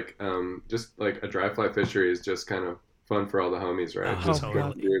it's like just like a dry fly fishery is just kind of fun for all the homies, right? Oh, Just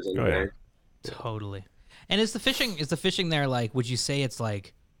totally. getting beers on the Oh, yeah. bank. Totally. And is the fishing there like, would you say it's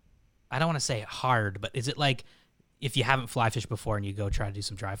like, I don't want to say hard, but is it like if you haven't fly fished before and you go try to do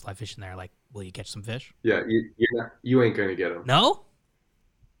some dry fly fishing there, like, will you catch some fish? Yeah, you ain't gonna get them. No?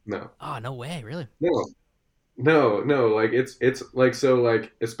 No. Oh, no way. Really? No. Like it's like so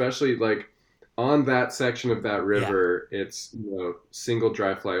like especially like on that section of that river, it's single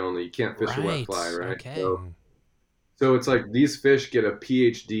dry fly only. You can't fish a wet fly, right? Okay. So it's like these fish get a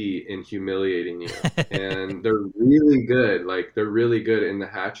PhD in humiliating you, and they're really good. Like they're really good, and the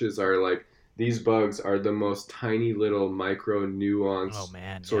hatches are like these bugs are the most tiny little micro nuanced Oh,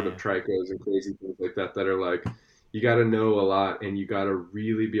 man. sort yeah. of trichos and crazy things like that are like you got to know a lot, and you got to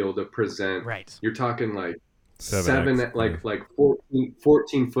really be able to present. Right. You're talking like 7X, like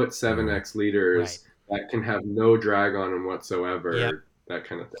 14 foot 7X leaders that can have no drag on them whatsoever. Yep. That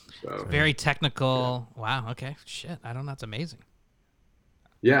kind of thing. So Very technical. Wow. Okay. Shit. I don't know. That's amazing.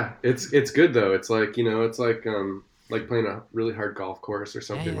 yeah, it's good though. It's like it's like playing a really hard golf course or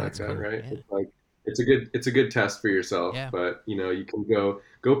something yeah, like that's that, cool. right? Yeah. It's like it's a good test for yourself. Yeah. But you can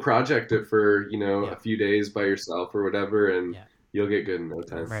go project it for a few days by yourself or whatever, and Yeah. you'll get good in no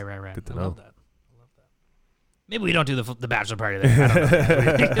time. Right. Good to I know. love that. Maybe we don't do the bachelor party there. I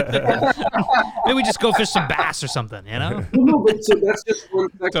don't know. Maybe we just go fish some bass or something, Well, no, but so that's just one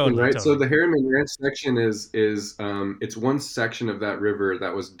section, Totally, right? So totally. the Harriman Ranch section is it's one section of that river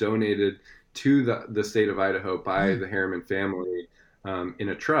that was donated to the state of Idaho by the Harriman family in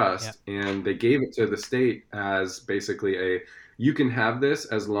a trust, and they gave it to the state as basically you can have this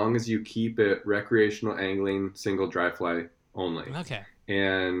as long as you keep it recreational angling, single dry fly only. Okay.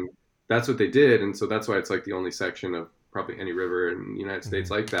 And that's what they did, and so that's why it's like the only section of probably any river in the United States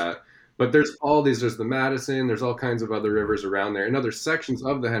like that. But there's the Madison, there's all kinds of other rivers around there, and other sections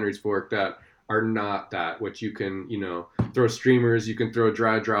of the Henry's Fork that are not that, which you can, throw streamers, you can throw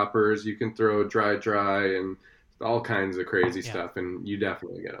dry droppers, you can throw dry, and all kinds of crazy stuff, and you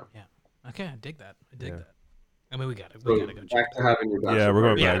definitely get them. Okay. I dig that. Yeah. I mean, we gotta So go check. back to having your Yeah, we're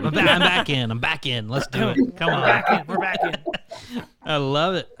going Yeah, back. I'm back in. Let's do it. Come on. We're back in. I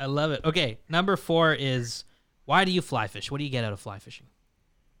love it. Okay, number 4 is, why do you fly fish? What do you get out of fly fishing?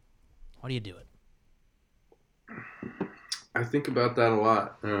 Why do you do it? I think about that a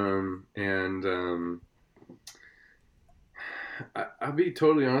lot, I'll be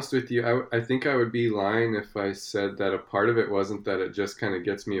totally honest with you. I think I would be lying if I said that a part of it wasn't that it just kind of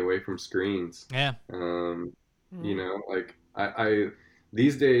gets me away from screens. Yeah. Like I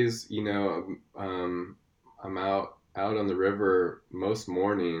these days, I'm out on the river most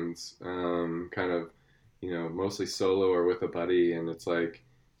mornings, kind of, mostly solo or with a buddy, and it's like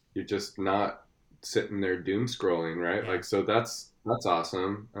you're just not sitting there doom scrolling, right? Like, so that's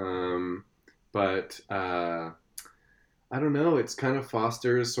awesome. But I don't know. It's kind of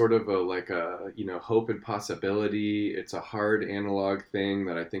fosters sort of a like a hope and possibility. It's a hard analog thing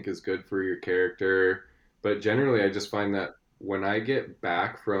that I think is good for your character. But generally, I just find that when I get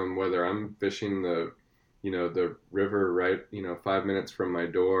back from whether I'm fishing the river right 5 minutes from my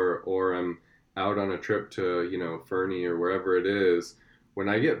door, or I'm out on a trip to Fernie or wherever it is. When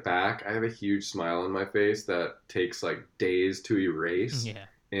I get back, I have a huge smile on my face that takes like days to erase. Yeah.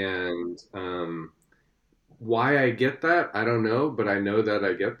 And why I get that, I don't know, but I know that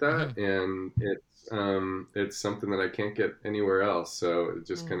I get that, and it's something that I can't get anywhere else. So it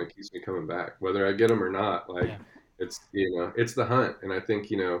just kind of keeps me coming back, whether I get them or not. Like it's it's the hunt, and I think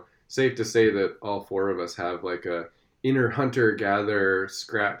safe to say that all four of us have like a inner hunter gatherer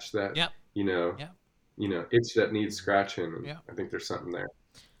scratch that itch that needs scratching. And I think there's something there.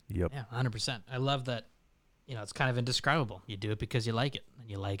 Yep. Yeah, 100%. I love that. It's kind of indescribable. You do it because you like it, and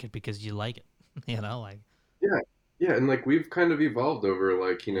you like it because you like it. Like. Yeah, and like we've kind of evolved over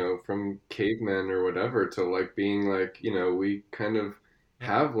like, from cavemen or whatever to like being like, we kind of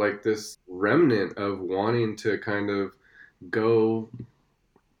have like this remnant of wanting to kind of go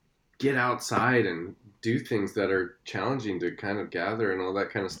get outside and do things that are challenging to kind of gather and all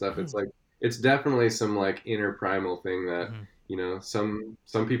that kind of stuff. It's like, it's definitely some like inner primal thing that, some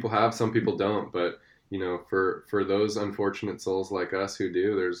people have, some people don't, but for those unfortunate souls like us who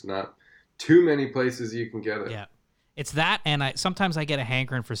do, there's not too many places you can get it. Yeah. It's that, and sometimes I get a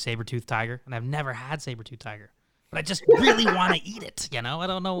hankering for saber-toothed tiger, and I've never had saber-toothed tiger, but I just really want to eat it, I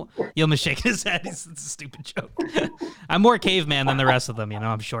don't know. Yilma's shaking his head. It's a stupid joke. I'm more caveman than the rest of them,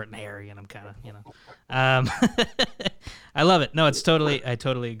 I'm short and hairy, and I'm kind of, I love it. No, I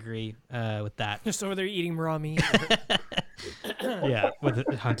totally agree with that. Just over there eating raw meat. Yeah,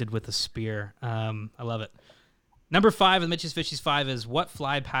 hunted with a spear. I love it. Number 5 of Mitch's Fishies 5 is, what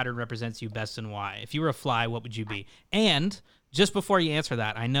fly pattern represents you best and why? If you were a fly, what would you be? And just before you answer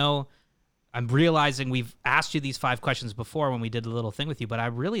that, I know I'm realizing we've asked you these 5 questions before when we did the little thing with you, but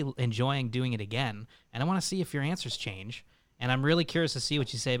I'm really enjoying doing it again. And I want to see if your answers change. And I'm really curious to see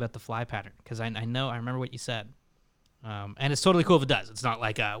what you say about the fly pattern, because I remember what you said. And it's totally cool if it does. It's not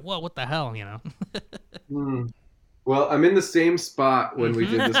like, whoa, what the hell, Well, I'm in the same spot when we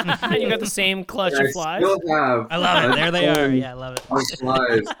did this. You got the same clutch of flies. I love it. There they are. Yeah, I love it.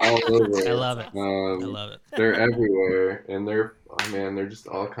 Flies all over. I love it. I love it. They're everywhere, and they're just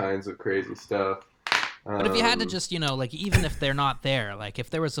all kinds of crazy stuff. But if you had to just, like, even if they're not there, like if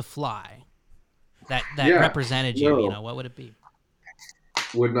there was a fly that represented you, what would it be?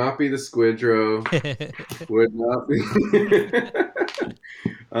 Would not be the squidrow. Would not be.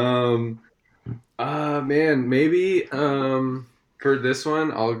 Man, maybe for this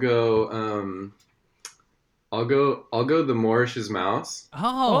one I'll go the Morish's mouse.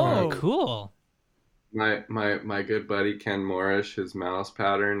 Oh, cool. My good buddy Ken Morish, his mouse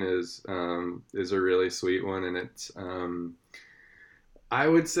pattern is a really sweet one, and it's I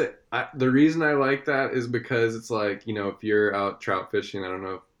would say the reason I like that is because it's like, if you're out trout fishing, I don't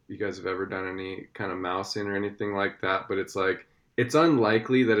know if you guys have ever done any kind of mousing or anything like that, but it's like, it's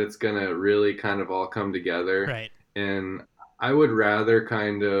unlikely that it's going to really kind of all come together. Right. And I would rather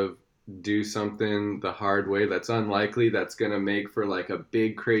kind of do something the hard way that's unlikely, that's going to make for like a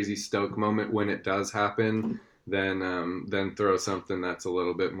big crazy stoke moment when it does happen, than throw something that's a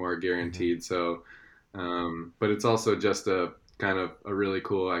little bit more guaranteed. So, but it's also just a kind of a really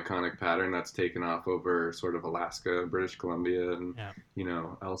cool iconic pattern that's taken off over sort of Alaska, British Columbia, and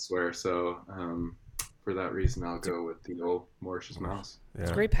elsewhere. So, for that reason, I'll go with the old Morish's mouse. Yeah. It's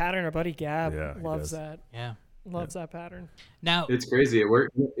a great pattern. Our buddy Gab loves that. Yeah. Loves that pattern. Now it's crazy.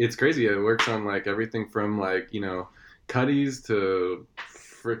 It's crazy. It works on like everything from like, cutties to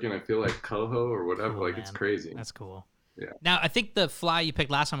freaking, I feel like coho or whatever. Like, man. It's crazy. That's cool. Yeah. Now, I think the fly you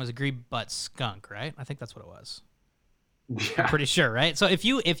picked last time was a green butt skunk, right? I think that's what it was. Yeah. I'm pretty sure, right? So if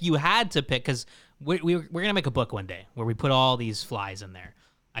you had to pick, because we're going to make a book one day where we put all these flies in there.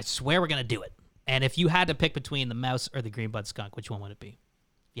 I swear we're going to do it. And if you had to pick between the mouse or the green butt skunk, which one would it be?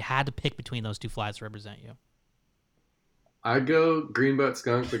 If you had to pick between those two flies to represent you. I'd go green butt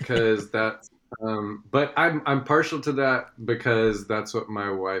skunk because that's, but I'm partial to that because that's what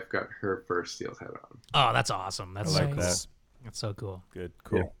my wife got her first steelhead on. Oh, that's awesome. That's I like so cool. that. That's so cool. Good.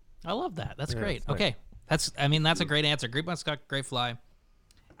 Cool. Yeah. I love that. That's great. Nice. Okay. That's a great answer. Green butt skunk, great fly.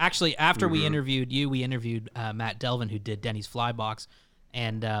 Actually, after we interviewed you, we interviewed Matt Delvin, who did Denny's Fly Box,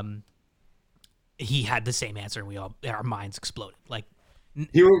 and he had the same answer, and our minds exploded. Like,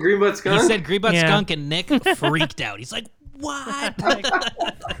 he went green butt skunk? He said green butt skunk, and Nick freaked out. He's like, what?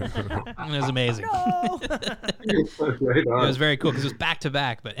 It was amazing. No. Right it was very cool because it was back to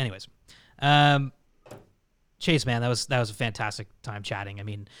back. But anyways, Chase, man, that was a fantastic time chatting. I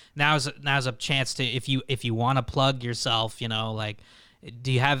mean, now's a chance to, if you want to plug yourself, like,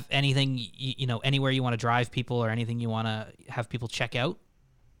 do you have anything, anywhere you want to drive people or anything you want to have people check out?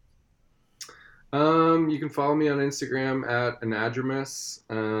 You can follow me on Instagram at Anadromous,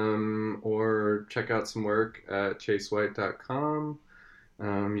 or check out some work at chasewhite.com.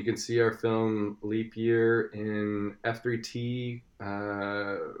 You can see our film Leap Year in F3T,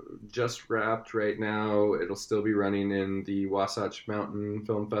 just wrapped right now. It'll still be running in the Wasatch Mountain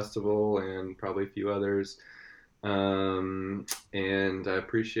Film Festival and probably a few others. And I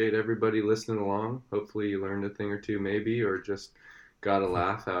appreciate everybody listening along. Hopefully you learned a thing or two maybe, or just got a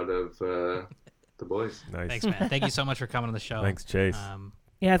laugh out of the boys. Nice. Thanks, man. Thank you so much for coming on the show. Thanks, Chase.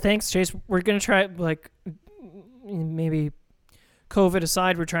 Yeah, thanks, Chase. We're going to try, maybe COVID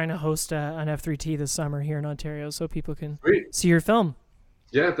aside, we're trying to host an F3T this summer here in Ontario so people can see your film.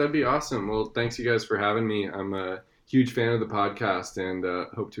 Yeah, that'd be awesome. Well, thanks you guys for having me. I'm a huge fan of the podcast and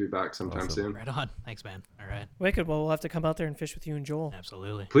hope to be back sometime soon. Right on. Thanks, man. All right. Wicked. Well, we'll have to come out there and fish with you and Joel.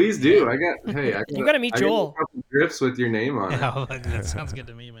 Absolutely. Please do. You got to meet Joel. Drifts with your name on it. Oh, that sounds good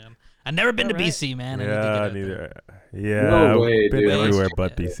to me, man. I've never been to BC, man. Yeah, neither. Yeah, no way, been dude. everywhere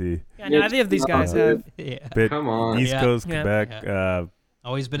but BC. Yeah, neither of these guys have. Yeah. Come on. East Coast, Yeah. Quebec,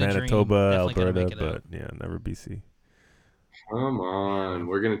 Always been a dream. Manitoba, Definitely gonna make Alberta, it out. but never BC. Come on.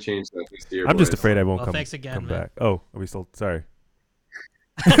 We're going to change that this year. I'm just boys. afraid I won't Well, come, thanks again, come man. back. Oh, are we still? Sorry.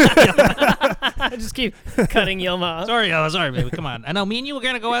 I just keep cutting Yilma off. Sorry, baby. Come on. I know me and you are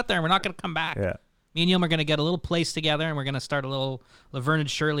going to go out there and we're not going to come back. Yeah. Me and you are going to get a little place together and we're going to start a little Laverne and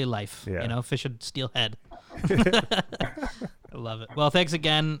Shirley life. Yeah. Fish at Steelhead. I love it. Well, thanks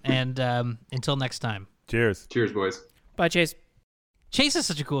again. And until next time. Cheers. Cheers, boys. Bye, Chase. Chase is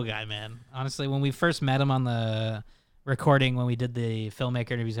such a cool guy, man. Honestly, when we first met him on the recording, when we did the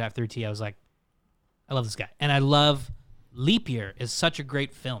filmmaker interviews after T, I was like, I love this guy. And I love Leap Year is such a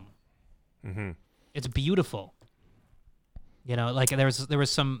great film. Mm-hmm. It's beautiful. Like there was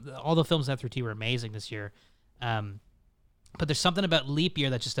some, all the films after T were amazing this year. But there's something about Leap Year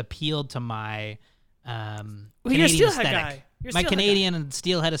that just appealed to my Canadian Steelhead aesthetic. guy. You're a My Steelhead Canadian and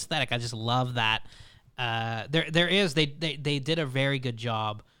Steelhead aesthetic. I just love that. They did a very good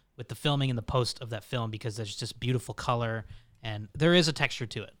job with the filming and the post of that film because there's just beautiful color and there is a texture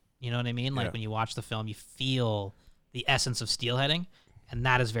to it. You know what I mean? Like Yeah. when you watch the film, you feel the essence of steelheading, and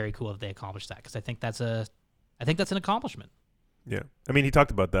that is very cool if they accomplished that because I think that's an accomplishment. Yeah. I mean, he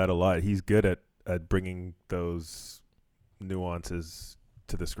talked about that a lot. He's good at bringing those nuances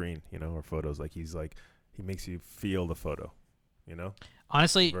to the screen, or photos. Like he makes you feel the photo,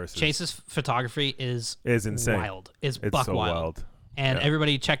 Honestly, Versus- Chase's photography is insane. wild. It's It's buck so wild. And Yeah.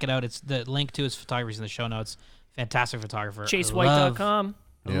 everybody check it out. It's the link to his photography is in the show notes. Fantastic photographer. ChaseWhite.com.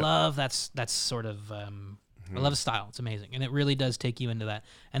 I love that's sort of I love his style. It's amazing, and it really does take you into that.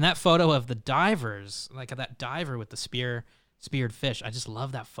 And that photo of the divers, like that diver with the speared fish, I just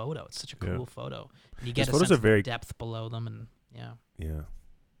love that photo. It's such a cool photo. And you get a photos sense are of very- the depth below them, and yeah. Yeah.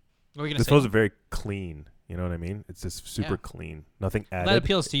 What were you gonna This say? photos are very clean. You know what I mean? It's just super Yeah. clean. Nothing Well, added. that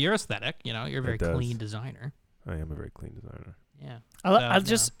appeals to your aesthetic. You're a very does. clean designer. I am a very clean designer. Yeah. I So,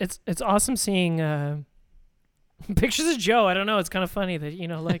 just it's awesome seeing pictures of Joe. I don't know. It's kind of funny that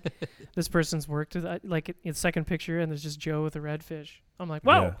like this person's worked with like it's second picture and there's just Joe with a redfish. I'm like,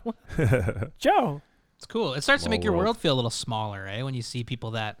 wow, Yeah. Joe. It's cool. It starts to Small make your world. world feel a little smaller, eh? When you see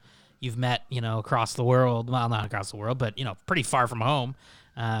people that you've met, across the world. Well, not across the world, but pretty far from home.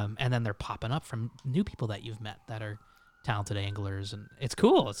 And then they're popping up from new people that you've met that are talented anglers, and it's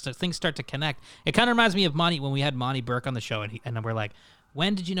cool. Things start to connect. It kind of reminds me of Monty when we had Monty Burke on the show, and we're like,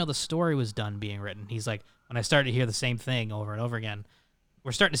 when did you know the story was done being written? He's like, when I started to hear the same thing over and over again.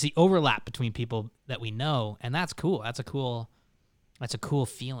 We're starting to see overlap between people that we know, and that's cool. That's a cool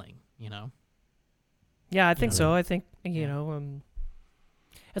feeling, Yeah, I think so. I think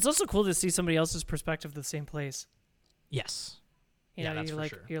it's also cool to see somebody else's perspective of the same place. Yes. You Yeah, know, that's you're for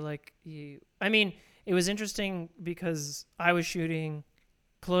like, sure. I mean, it was interesting because I was shooting,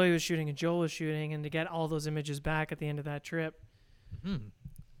 Chloe was shooting, and Joel was shooting, and to get all those images back at the end of that trip,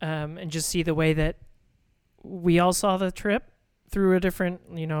 and just see the way that we all saw the trip through a different,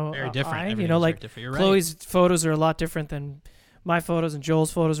 Very different. eye. Everything's Like very different. You're right. Chloe's photos are a lot different than my photos and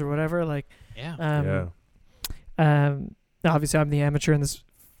Joel's photos or whatever. Like, Yeah. obviously I'm the amateur in this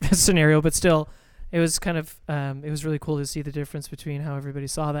scenario, but still, it was kind of it was really cool to see the difference between how everybody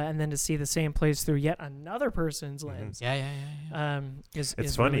saw that, and then to see the same place through yet another person's lens. Yeah. Is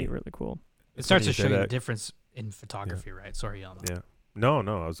It's really, funny. really cool. It starts funny to you show say you the that. difference in photography, right? Sorry, Yelma. Yeah. No,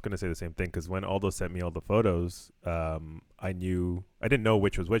 I was gonna say the same thing because when Aldo sent me all the photos, I didn't know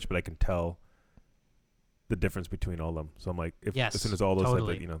which was which, but I can tell the difference between all of them. So I'm like, if Yes, as soon as Aldo said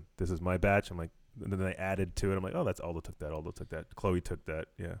totally. that, this is my batch, I'm like, and then they added to it. I'm like, oh, that's Aldo took that. Chloe took that.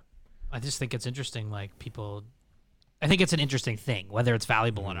 Yeah. I just think it's interesting, like people. I think it's an interesting thing, whether it's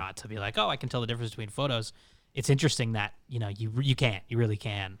valuable or not, to be like, oh, I can tell the difference between photos. It's interesting that you really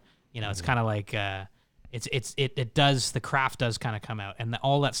can. It's kind of like it does, the craft does kind of come out, and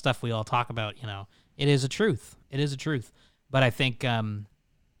all that stuff we all talk about. It is a truth. It is a truth. But I think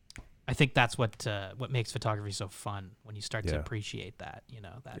that's what makes photography so fun, when you start to appreciate that.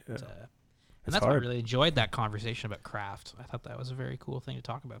 And that's why I really enjoyed that conversation about craft. I thought that was a very cool thing to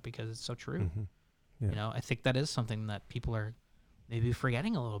talk about, because it's so true. Yeah. I think that is something that people are maybe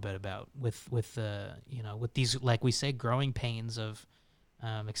forgetting a little bit about with these, like we say, growing pains of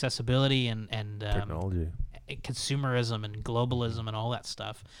accessibility and Technology. consumerism and globalism and all that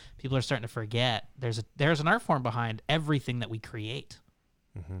stuff. People are starting to forget there's an art form behind everything that we create.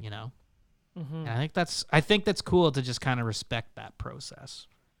 And I think that's cool to just kind of respect that process.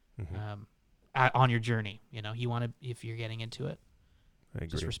 On your journey, you want to, if you're getting into it, I agree.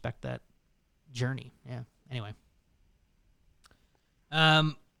 just respect that journey. Yeah. Anyway.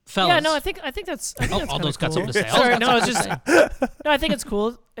 Fellas. Yeah, no, I think that's. I think that's Aldo's got cool. something to say. Sorry, Aldo's no, got it's just. something to say. No, I think it's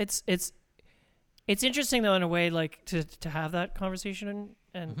cool. It's interesting though, in a way, like to have that conversation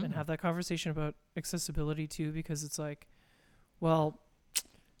and have that conversation about accessibility too, because it's like, well,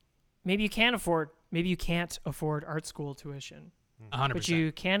 maybe you can't afford art school tuition. 100%. But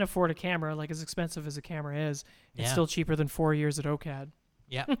you can afford a camera. Like, as expensive as a camera is, it's Yeah. still cheaper than 4 years at OCAD.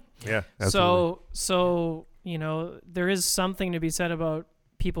 Yeah. Yeah. Absolutely. So there is something to be said about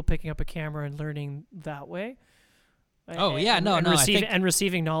people picking up a camera and learning that way. Oh, yeah, and, no, and no, I receive, think- and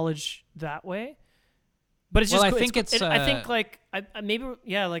receiving knowledge that way. But it's just. Well, I cool. think it's, I think like maybe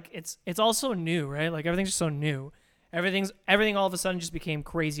like it's also new, right? Like everything's just so new. Everything all of a sudden just became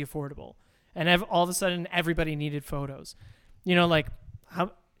crazy affordable, and all of a sudden everybody needed photos. Like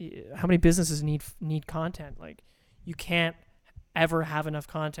how many businesses need content? Like, you can't ever have enough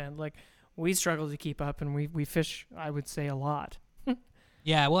content. Like, we struggle to keep up, and we fish, I would say, a lot.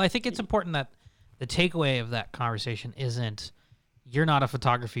 Yeah, well, I think it's important that the takeaway of that conversation isn't you're not a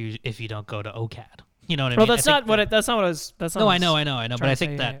photographer if you don't go to OCAD. You know what I Well, mean? that's not what I was. That's not. No, what I know, but trying I to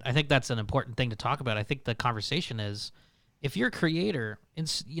think say, I think that's an important thing to talk about. I think the conversation is, if you're a creator,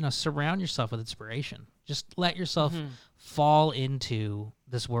 surround yourself with inspiration. Just let yourself fall into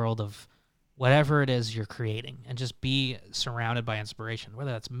this world of whatever it is you're creating, and just be surrounded by inspiration,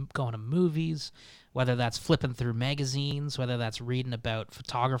 whether that's going to movies, whether that's flipping through magazines, whether that's reading about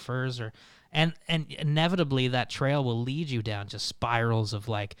photographers, and inevitably that trail will lead you down just spirals of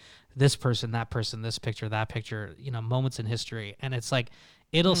like this person, this picture, that picture, moments in history. And it's like,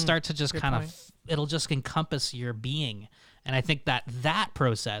 it'll start to just kind of, it'll just encompass your being. And I think that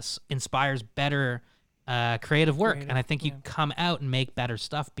process inspires better creative work. And I think you come out and make better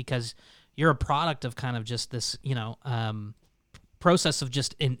stuff because you're a product of kind of just this, process of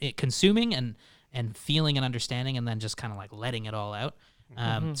just consuming and feeling and understanding, and then just kind of like letting it all out.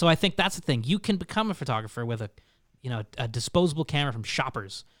 So I think that's the thing. You can become a photographer with a disposable camera from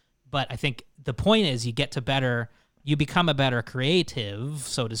Shoppers. But I think the point is you become a better creative,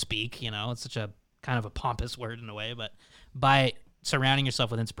 so to speak. It's such a kind of a pompous word in a way, but by surrounding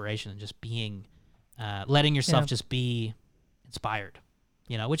yourself with inspiration and just being, letting yourself just be inspired,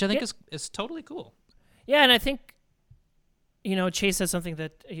 which I think is totally cool. Yeah, and I think, Chase says something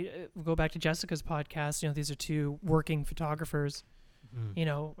that, we'll go back to Jessica's podcast. These are two working photographers,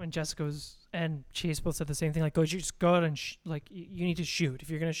 and Jessica's and Chase both said the same thing. Like, just go out and you need to shoot. If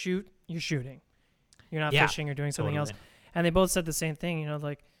you're gonna shoot, you're shooting. You're not fishing or doing something else. And they both said the same thing.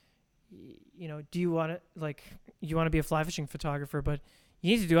 Do you want to you want to be a fly fishing photographer, but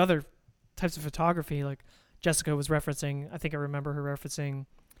you need to do other types of photography. Like Jessica was referencing, I think I remember her referencing,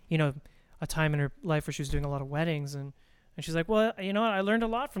 a time in her life where she was doing a lot of weddings, and she's like, well, what, I learned a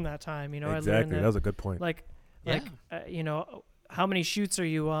lot from that time. Exactly. I learned that was a good point. How many shoots are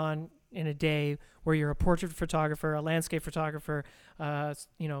you on in a day where you're a portrait photographer, a landscape photographer, a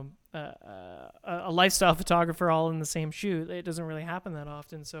lifestyle photographer, all in the same shoot? It doesn't really happen that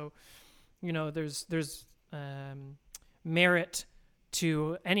often. So, there's merit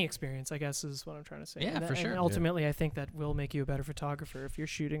to any experience, I guess, is what I'm trying to say. Yeah, for sure. And ultimately, I think that will make you a better photographer if you're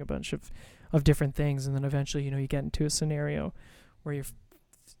shooting a bunch of different things, and then eventually, you get into a scenario where you're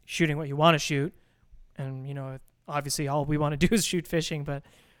shooting what you want to shoot, and obviously all we want to do is shoot fishing, but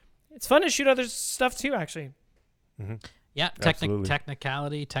it's fun to shoot other stuff too, actually. Mm-hmm. Yeah, Absolutely.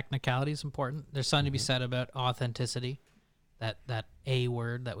 technicality is important. There's something to be said about authenticity, that A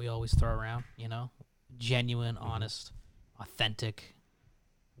word that we always throw around, genuine, honest, authentic,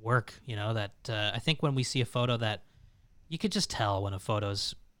 work, you know, that I think when we see a photo that you could just tell when a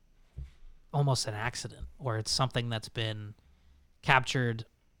photo's almost an accident or it's something that's been captured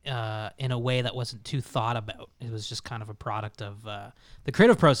in a way that wasn't too thought about. It was just kind of a product of the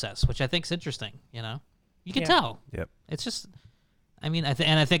creative process, which I think is interesting, you know? You can tell. Yep. It's just, I mean,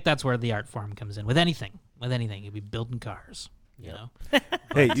 and I think that's where the art form comes in. With anything, you'd be building cars, you know?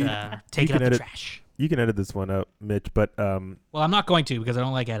 Hey, taking can up the edit- trash. You can edit this one out, Mitch, but Well, I'm not going to because I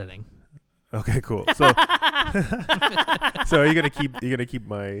don't like editing. okay, cool. So, so are you gonna keep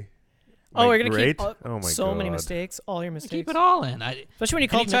my We're gonna grade? keep Oh my so many God. mistakes, all your mistakes. Keep it all in. Especially when you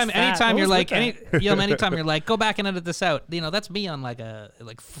call anytime you're like anytime you're like, go back and edit this out. You know, that's me on like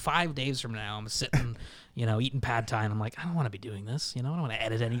 5 days from now. I'm sitting, you know, eating pad thai, and I'm like, I don't want to be doing this. You know, I don't want to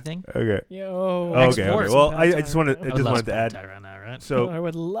edit anything. Okay. Yo. Okay. Export Okay. some Well, pad I thai just wanted right I now. just love wanted to some add. pad thai right now, right? So I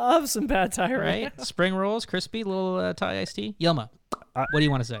would love some pad thai right Right, spring rolls, crispy, little Thai iced tea. Yilma, what do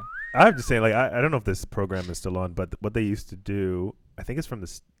you want to say? I have to say, like, I don't know if this program is still on, but what they used to do, I think it's from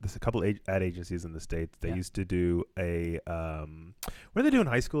this a couple ad agencies in the States. They used to do a what do they do in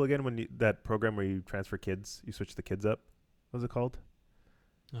high school again? That program where you transfer kids, you switch the kids up. What was it called?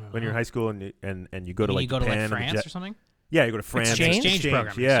 I don't When you're in know. high school and you go to like you go to Japan like and France or something. yeah, you go to France. Exchange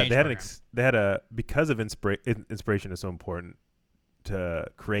program. Yeah, Exchange they had program. they had a because of inspiration is so important to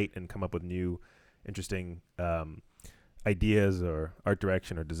create and come up with new, interesting ideas or art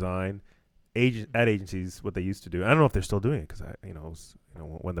direction or design. Ad agencies, what they used to do. I don't know if they're still doing it because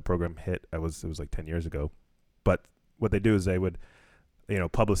when the program hit, it was like 10 years ago. But what they do is they would,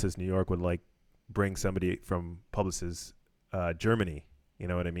 Publicis New York would like bring somebody from Publicis Germany. You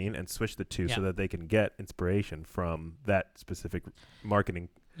know what I mean? And switch the two so that they can get inspiration from that specific marketing.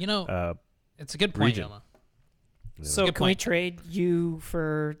 You know, it's a good point, region. Yilma. So Good can we point. trade you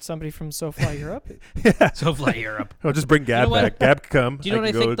for somebody from SoFly Europe? So fly Europe. I'll just bring Gab know what? back. Gab can come. Do you know what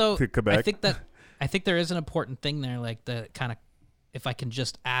I can think go though? to Quebec. I think there is an important thing there, like the kind of, if I can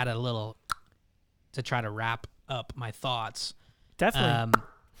just add a little to try to wrap up my thoughts. Definitely.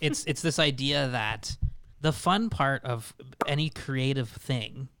 It's this idea that the fun part of any creative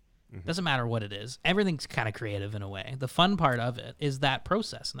thing, doesn't matter what it is, everything's kind of creative in a way. The fun part of it is that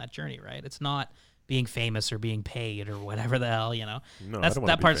process and that journey, right? It's not being famous or being paid or whatever the hell, you know. No, That's, I don't that want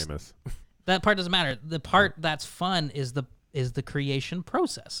to be part's famous. that part doesn't matter. The part that's fun is the creation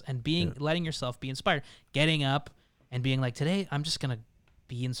process and letting yourself be inspired, getting up and being like, today I'm just gonna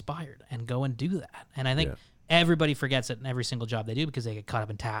be inspired and go and do that. And I think everybody forgets it in every single job they do because they get caught up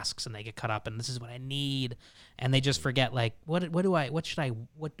in tasks and they get caught up in this is what I need, and they just forget like what do I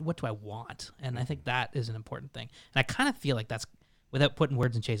want? And I think that is an important thing. And I kind of feel like that's, without putting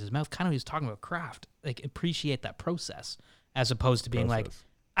words in Chase's mouth, kind of he was talking about craft. Like appreciate that process as opposed to being like,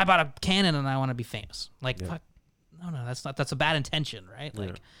 I bought a Canon and I want to be famous. Like, fuck, no, that's a bad intention, right?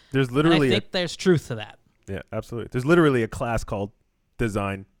 Like, There's and literally I think there's truth to that. yeah, absolutely. There's literally a class called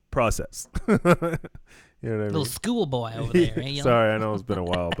design process. You know what I mean? Little schoolboy over there. Eh, you know? Sorry, I know it's been a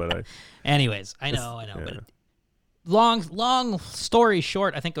while, but Anyways, I know. yeah. But long story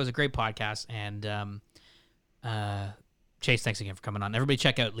short, I think it was a great podcast. And Chase, thanks again for coming on. Everybody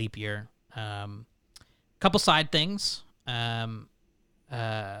check out Leap Year. Couple side things. One,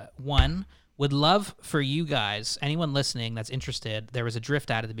 would love for you guys, anyone listening that's interested, there was a drift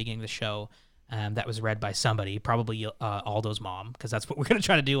ad at the beginning of the show that was read by somebody, probably Aldo's mom, because that's what we're going to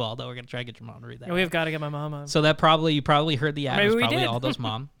try to do, Aldo. We're going to try to get your mom to read that. We've got to get my mom on. So that you probably heard the ad. Maybe It was we probably did. Aldo's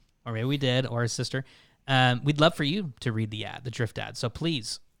mom, or maybe we did, or his sister. We'd love for you to read the ad, the drift ad. So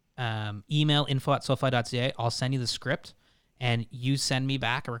please email info@sofly.ca. I'll send you the script, and you send me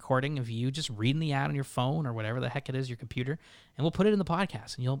back a recording of you just reading the ad on your phone or whatever the heck it is, your computer, and we'll put it in the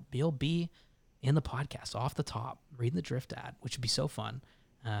podcast, and you'll be in the podcast off the top reading the drift ad, which would be so fun.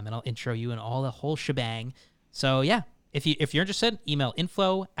 And I'll intro you and all the whole shebang. So yeah, if you're interested, email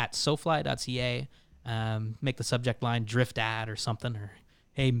info@sofly.ca. Make the subject line drift ad or something, or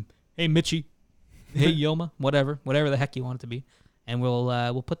hey Mitchie, hey Yilma, whatever the heck you want it to be, and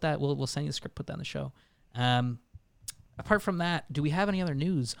we'll put that. We'll send you the script, put that in the show. Apart from that, do we have any other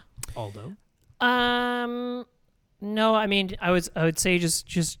news, Aldo? No, I mean, I would say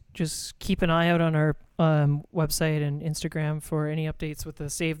just keep an eye out on our website and Instagram for any updates with the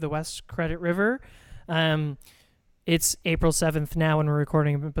Save the West Credit River. It's April 7th now when we're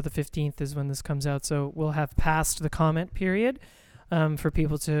recording, but the 15th is when this comes out. So we'll have passed the comment period for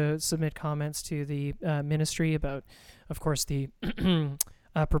people to submit comments to the ministry about, of course, the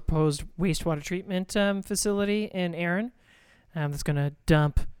proposed wastewater treatment facility in Erin that's going to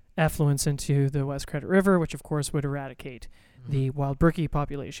dump effluents into the West Credit River, which of course would eradicate the wild brookie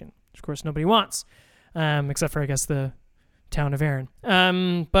population, which of course nobody wants, except for I guess the town of Erin.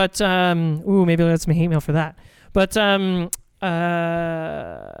 Maybe let's make an email for that. But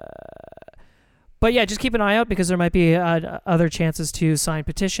yeah, just keep an eye out because there might be other chances to sign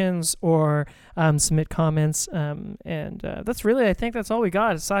petitions or submit comments. That's really, I think that's all we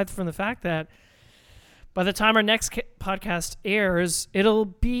got, aside from the fact that by the time our next podcast airs, it'll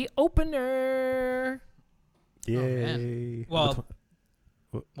be opener. Yay. Well,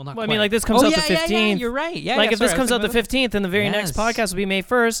 not I mean, like this comes out the 15th. Yeah, you're right. Yeah, if this comes out the 15th, then the very next podcast will be May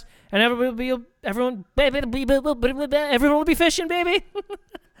 1st, and everyone will be fishing, baby.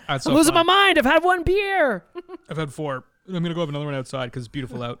 I'm losing my mind. I've had one beer. I've had 4. I'm going to go have another one outside because it's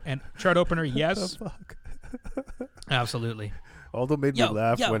beautiful out. And chart opener, yes. Absolutely. Aldo made me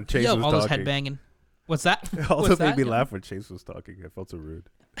laugh when Chase was Aldo's talking. headbanging. What's that? Aldo made me laugh when Chase was talking. I felt so rude.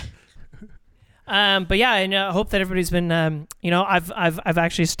 But yeah, and I hope that everybody's been,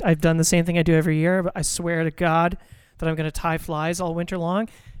 I've done the same thing I do every year, but I swear to God that I'm going to tie flies all winter long.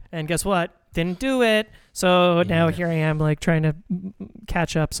 And guess what? Didn't do it. So now here I am, like trying to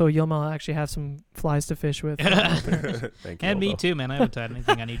catch up. So Yilma will actually have some flies to fish with. Thank you, And me Aldo. too, man. I haven't tied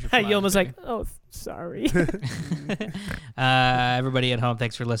anything. I need your flies. Yilma's like, oh, sorry. Everybody at home,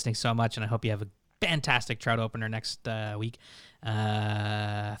 thanks for listening so much, and I hope you have a fantastic trout opener next week.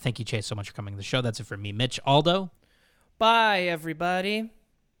 Thank you, Chase, so much for coming to the show. That's it for me, Mitch. Aldo. Bye, everybody.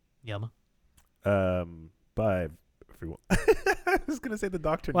 Yilma. Bye, everyone. I was going to say the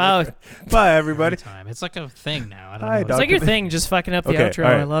doctor. Wow. Bye, everybody. Time. It's like a thing now. I don't Hi, know. It's like your thing, just fucking up the Okay, outro.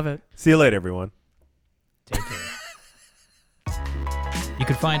 all right. I love it. See you later, everyone. Take care. You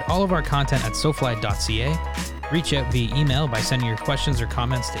can find all of our content at sofly.ca. Reach out via email by sending your questions or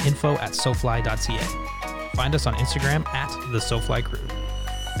comments to info@sofly.ca. Find us on Instagram @the SoFly Crew.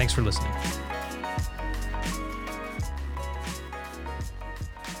 Thanks for listening.